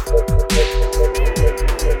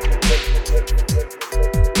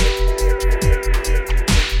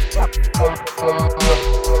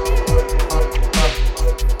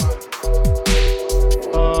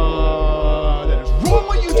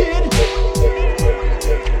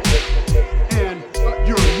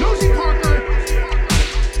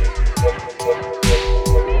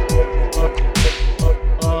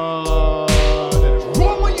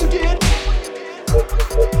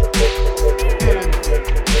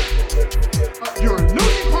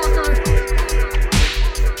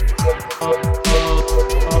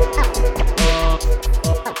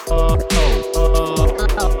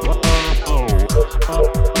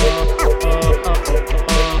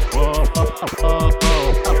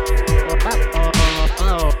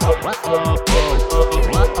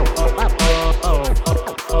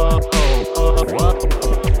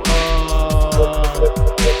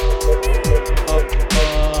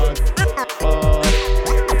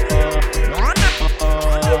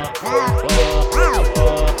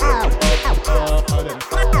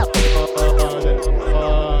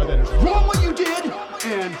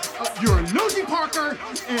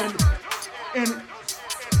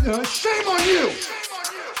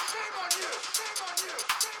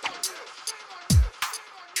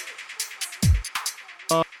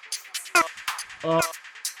 That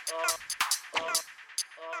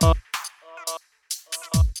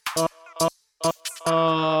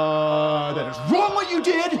is wrong what you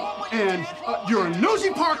did, and you're a nosy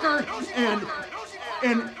Parker, and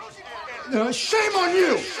shame on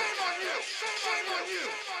you!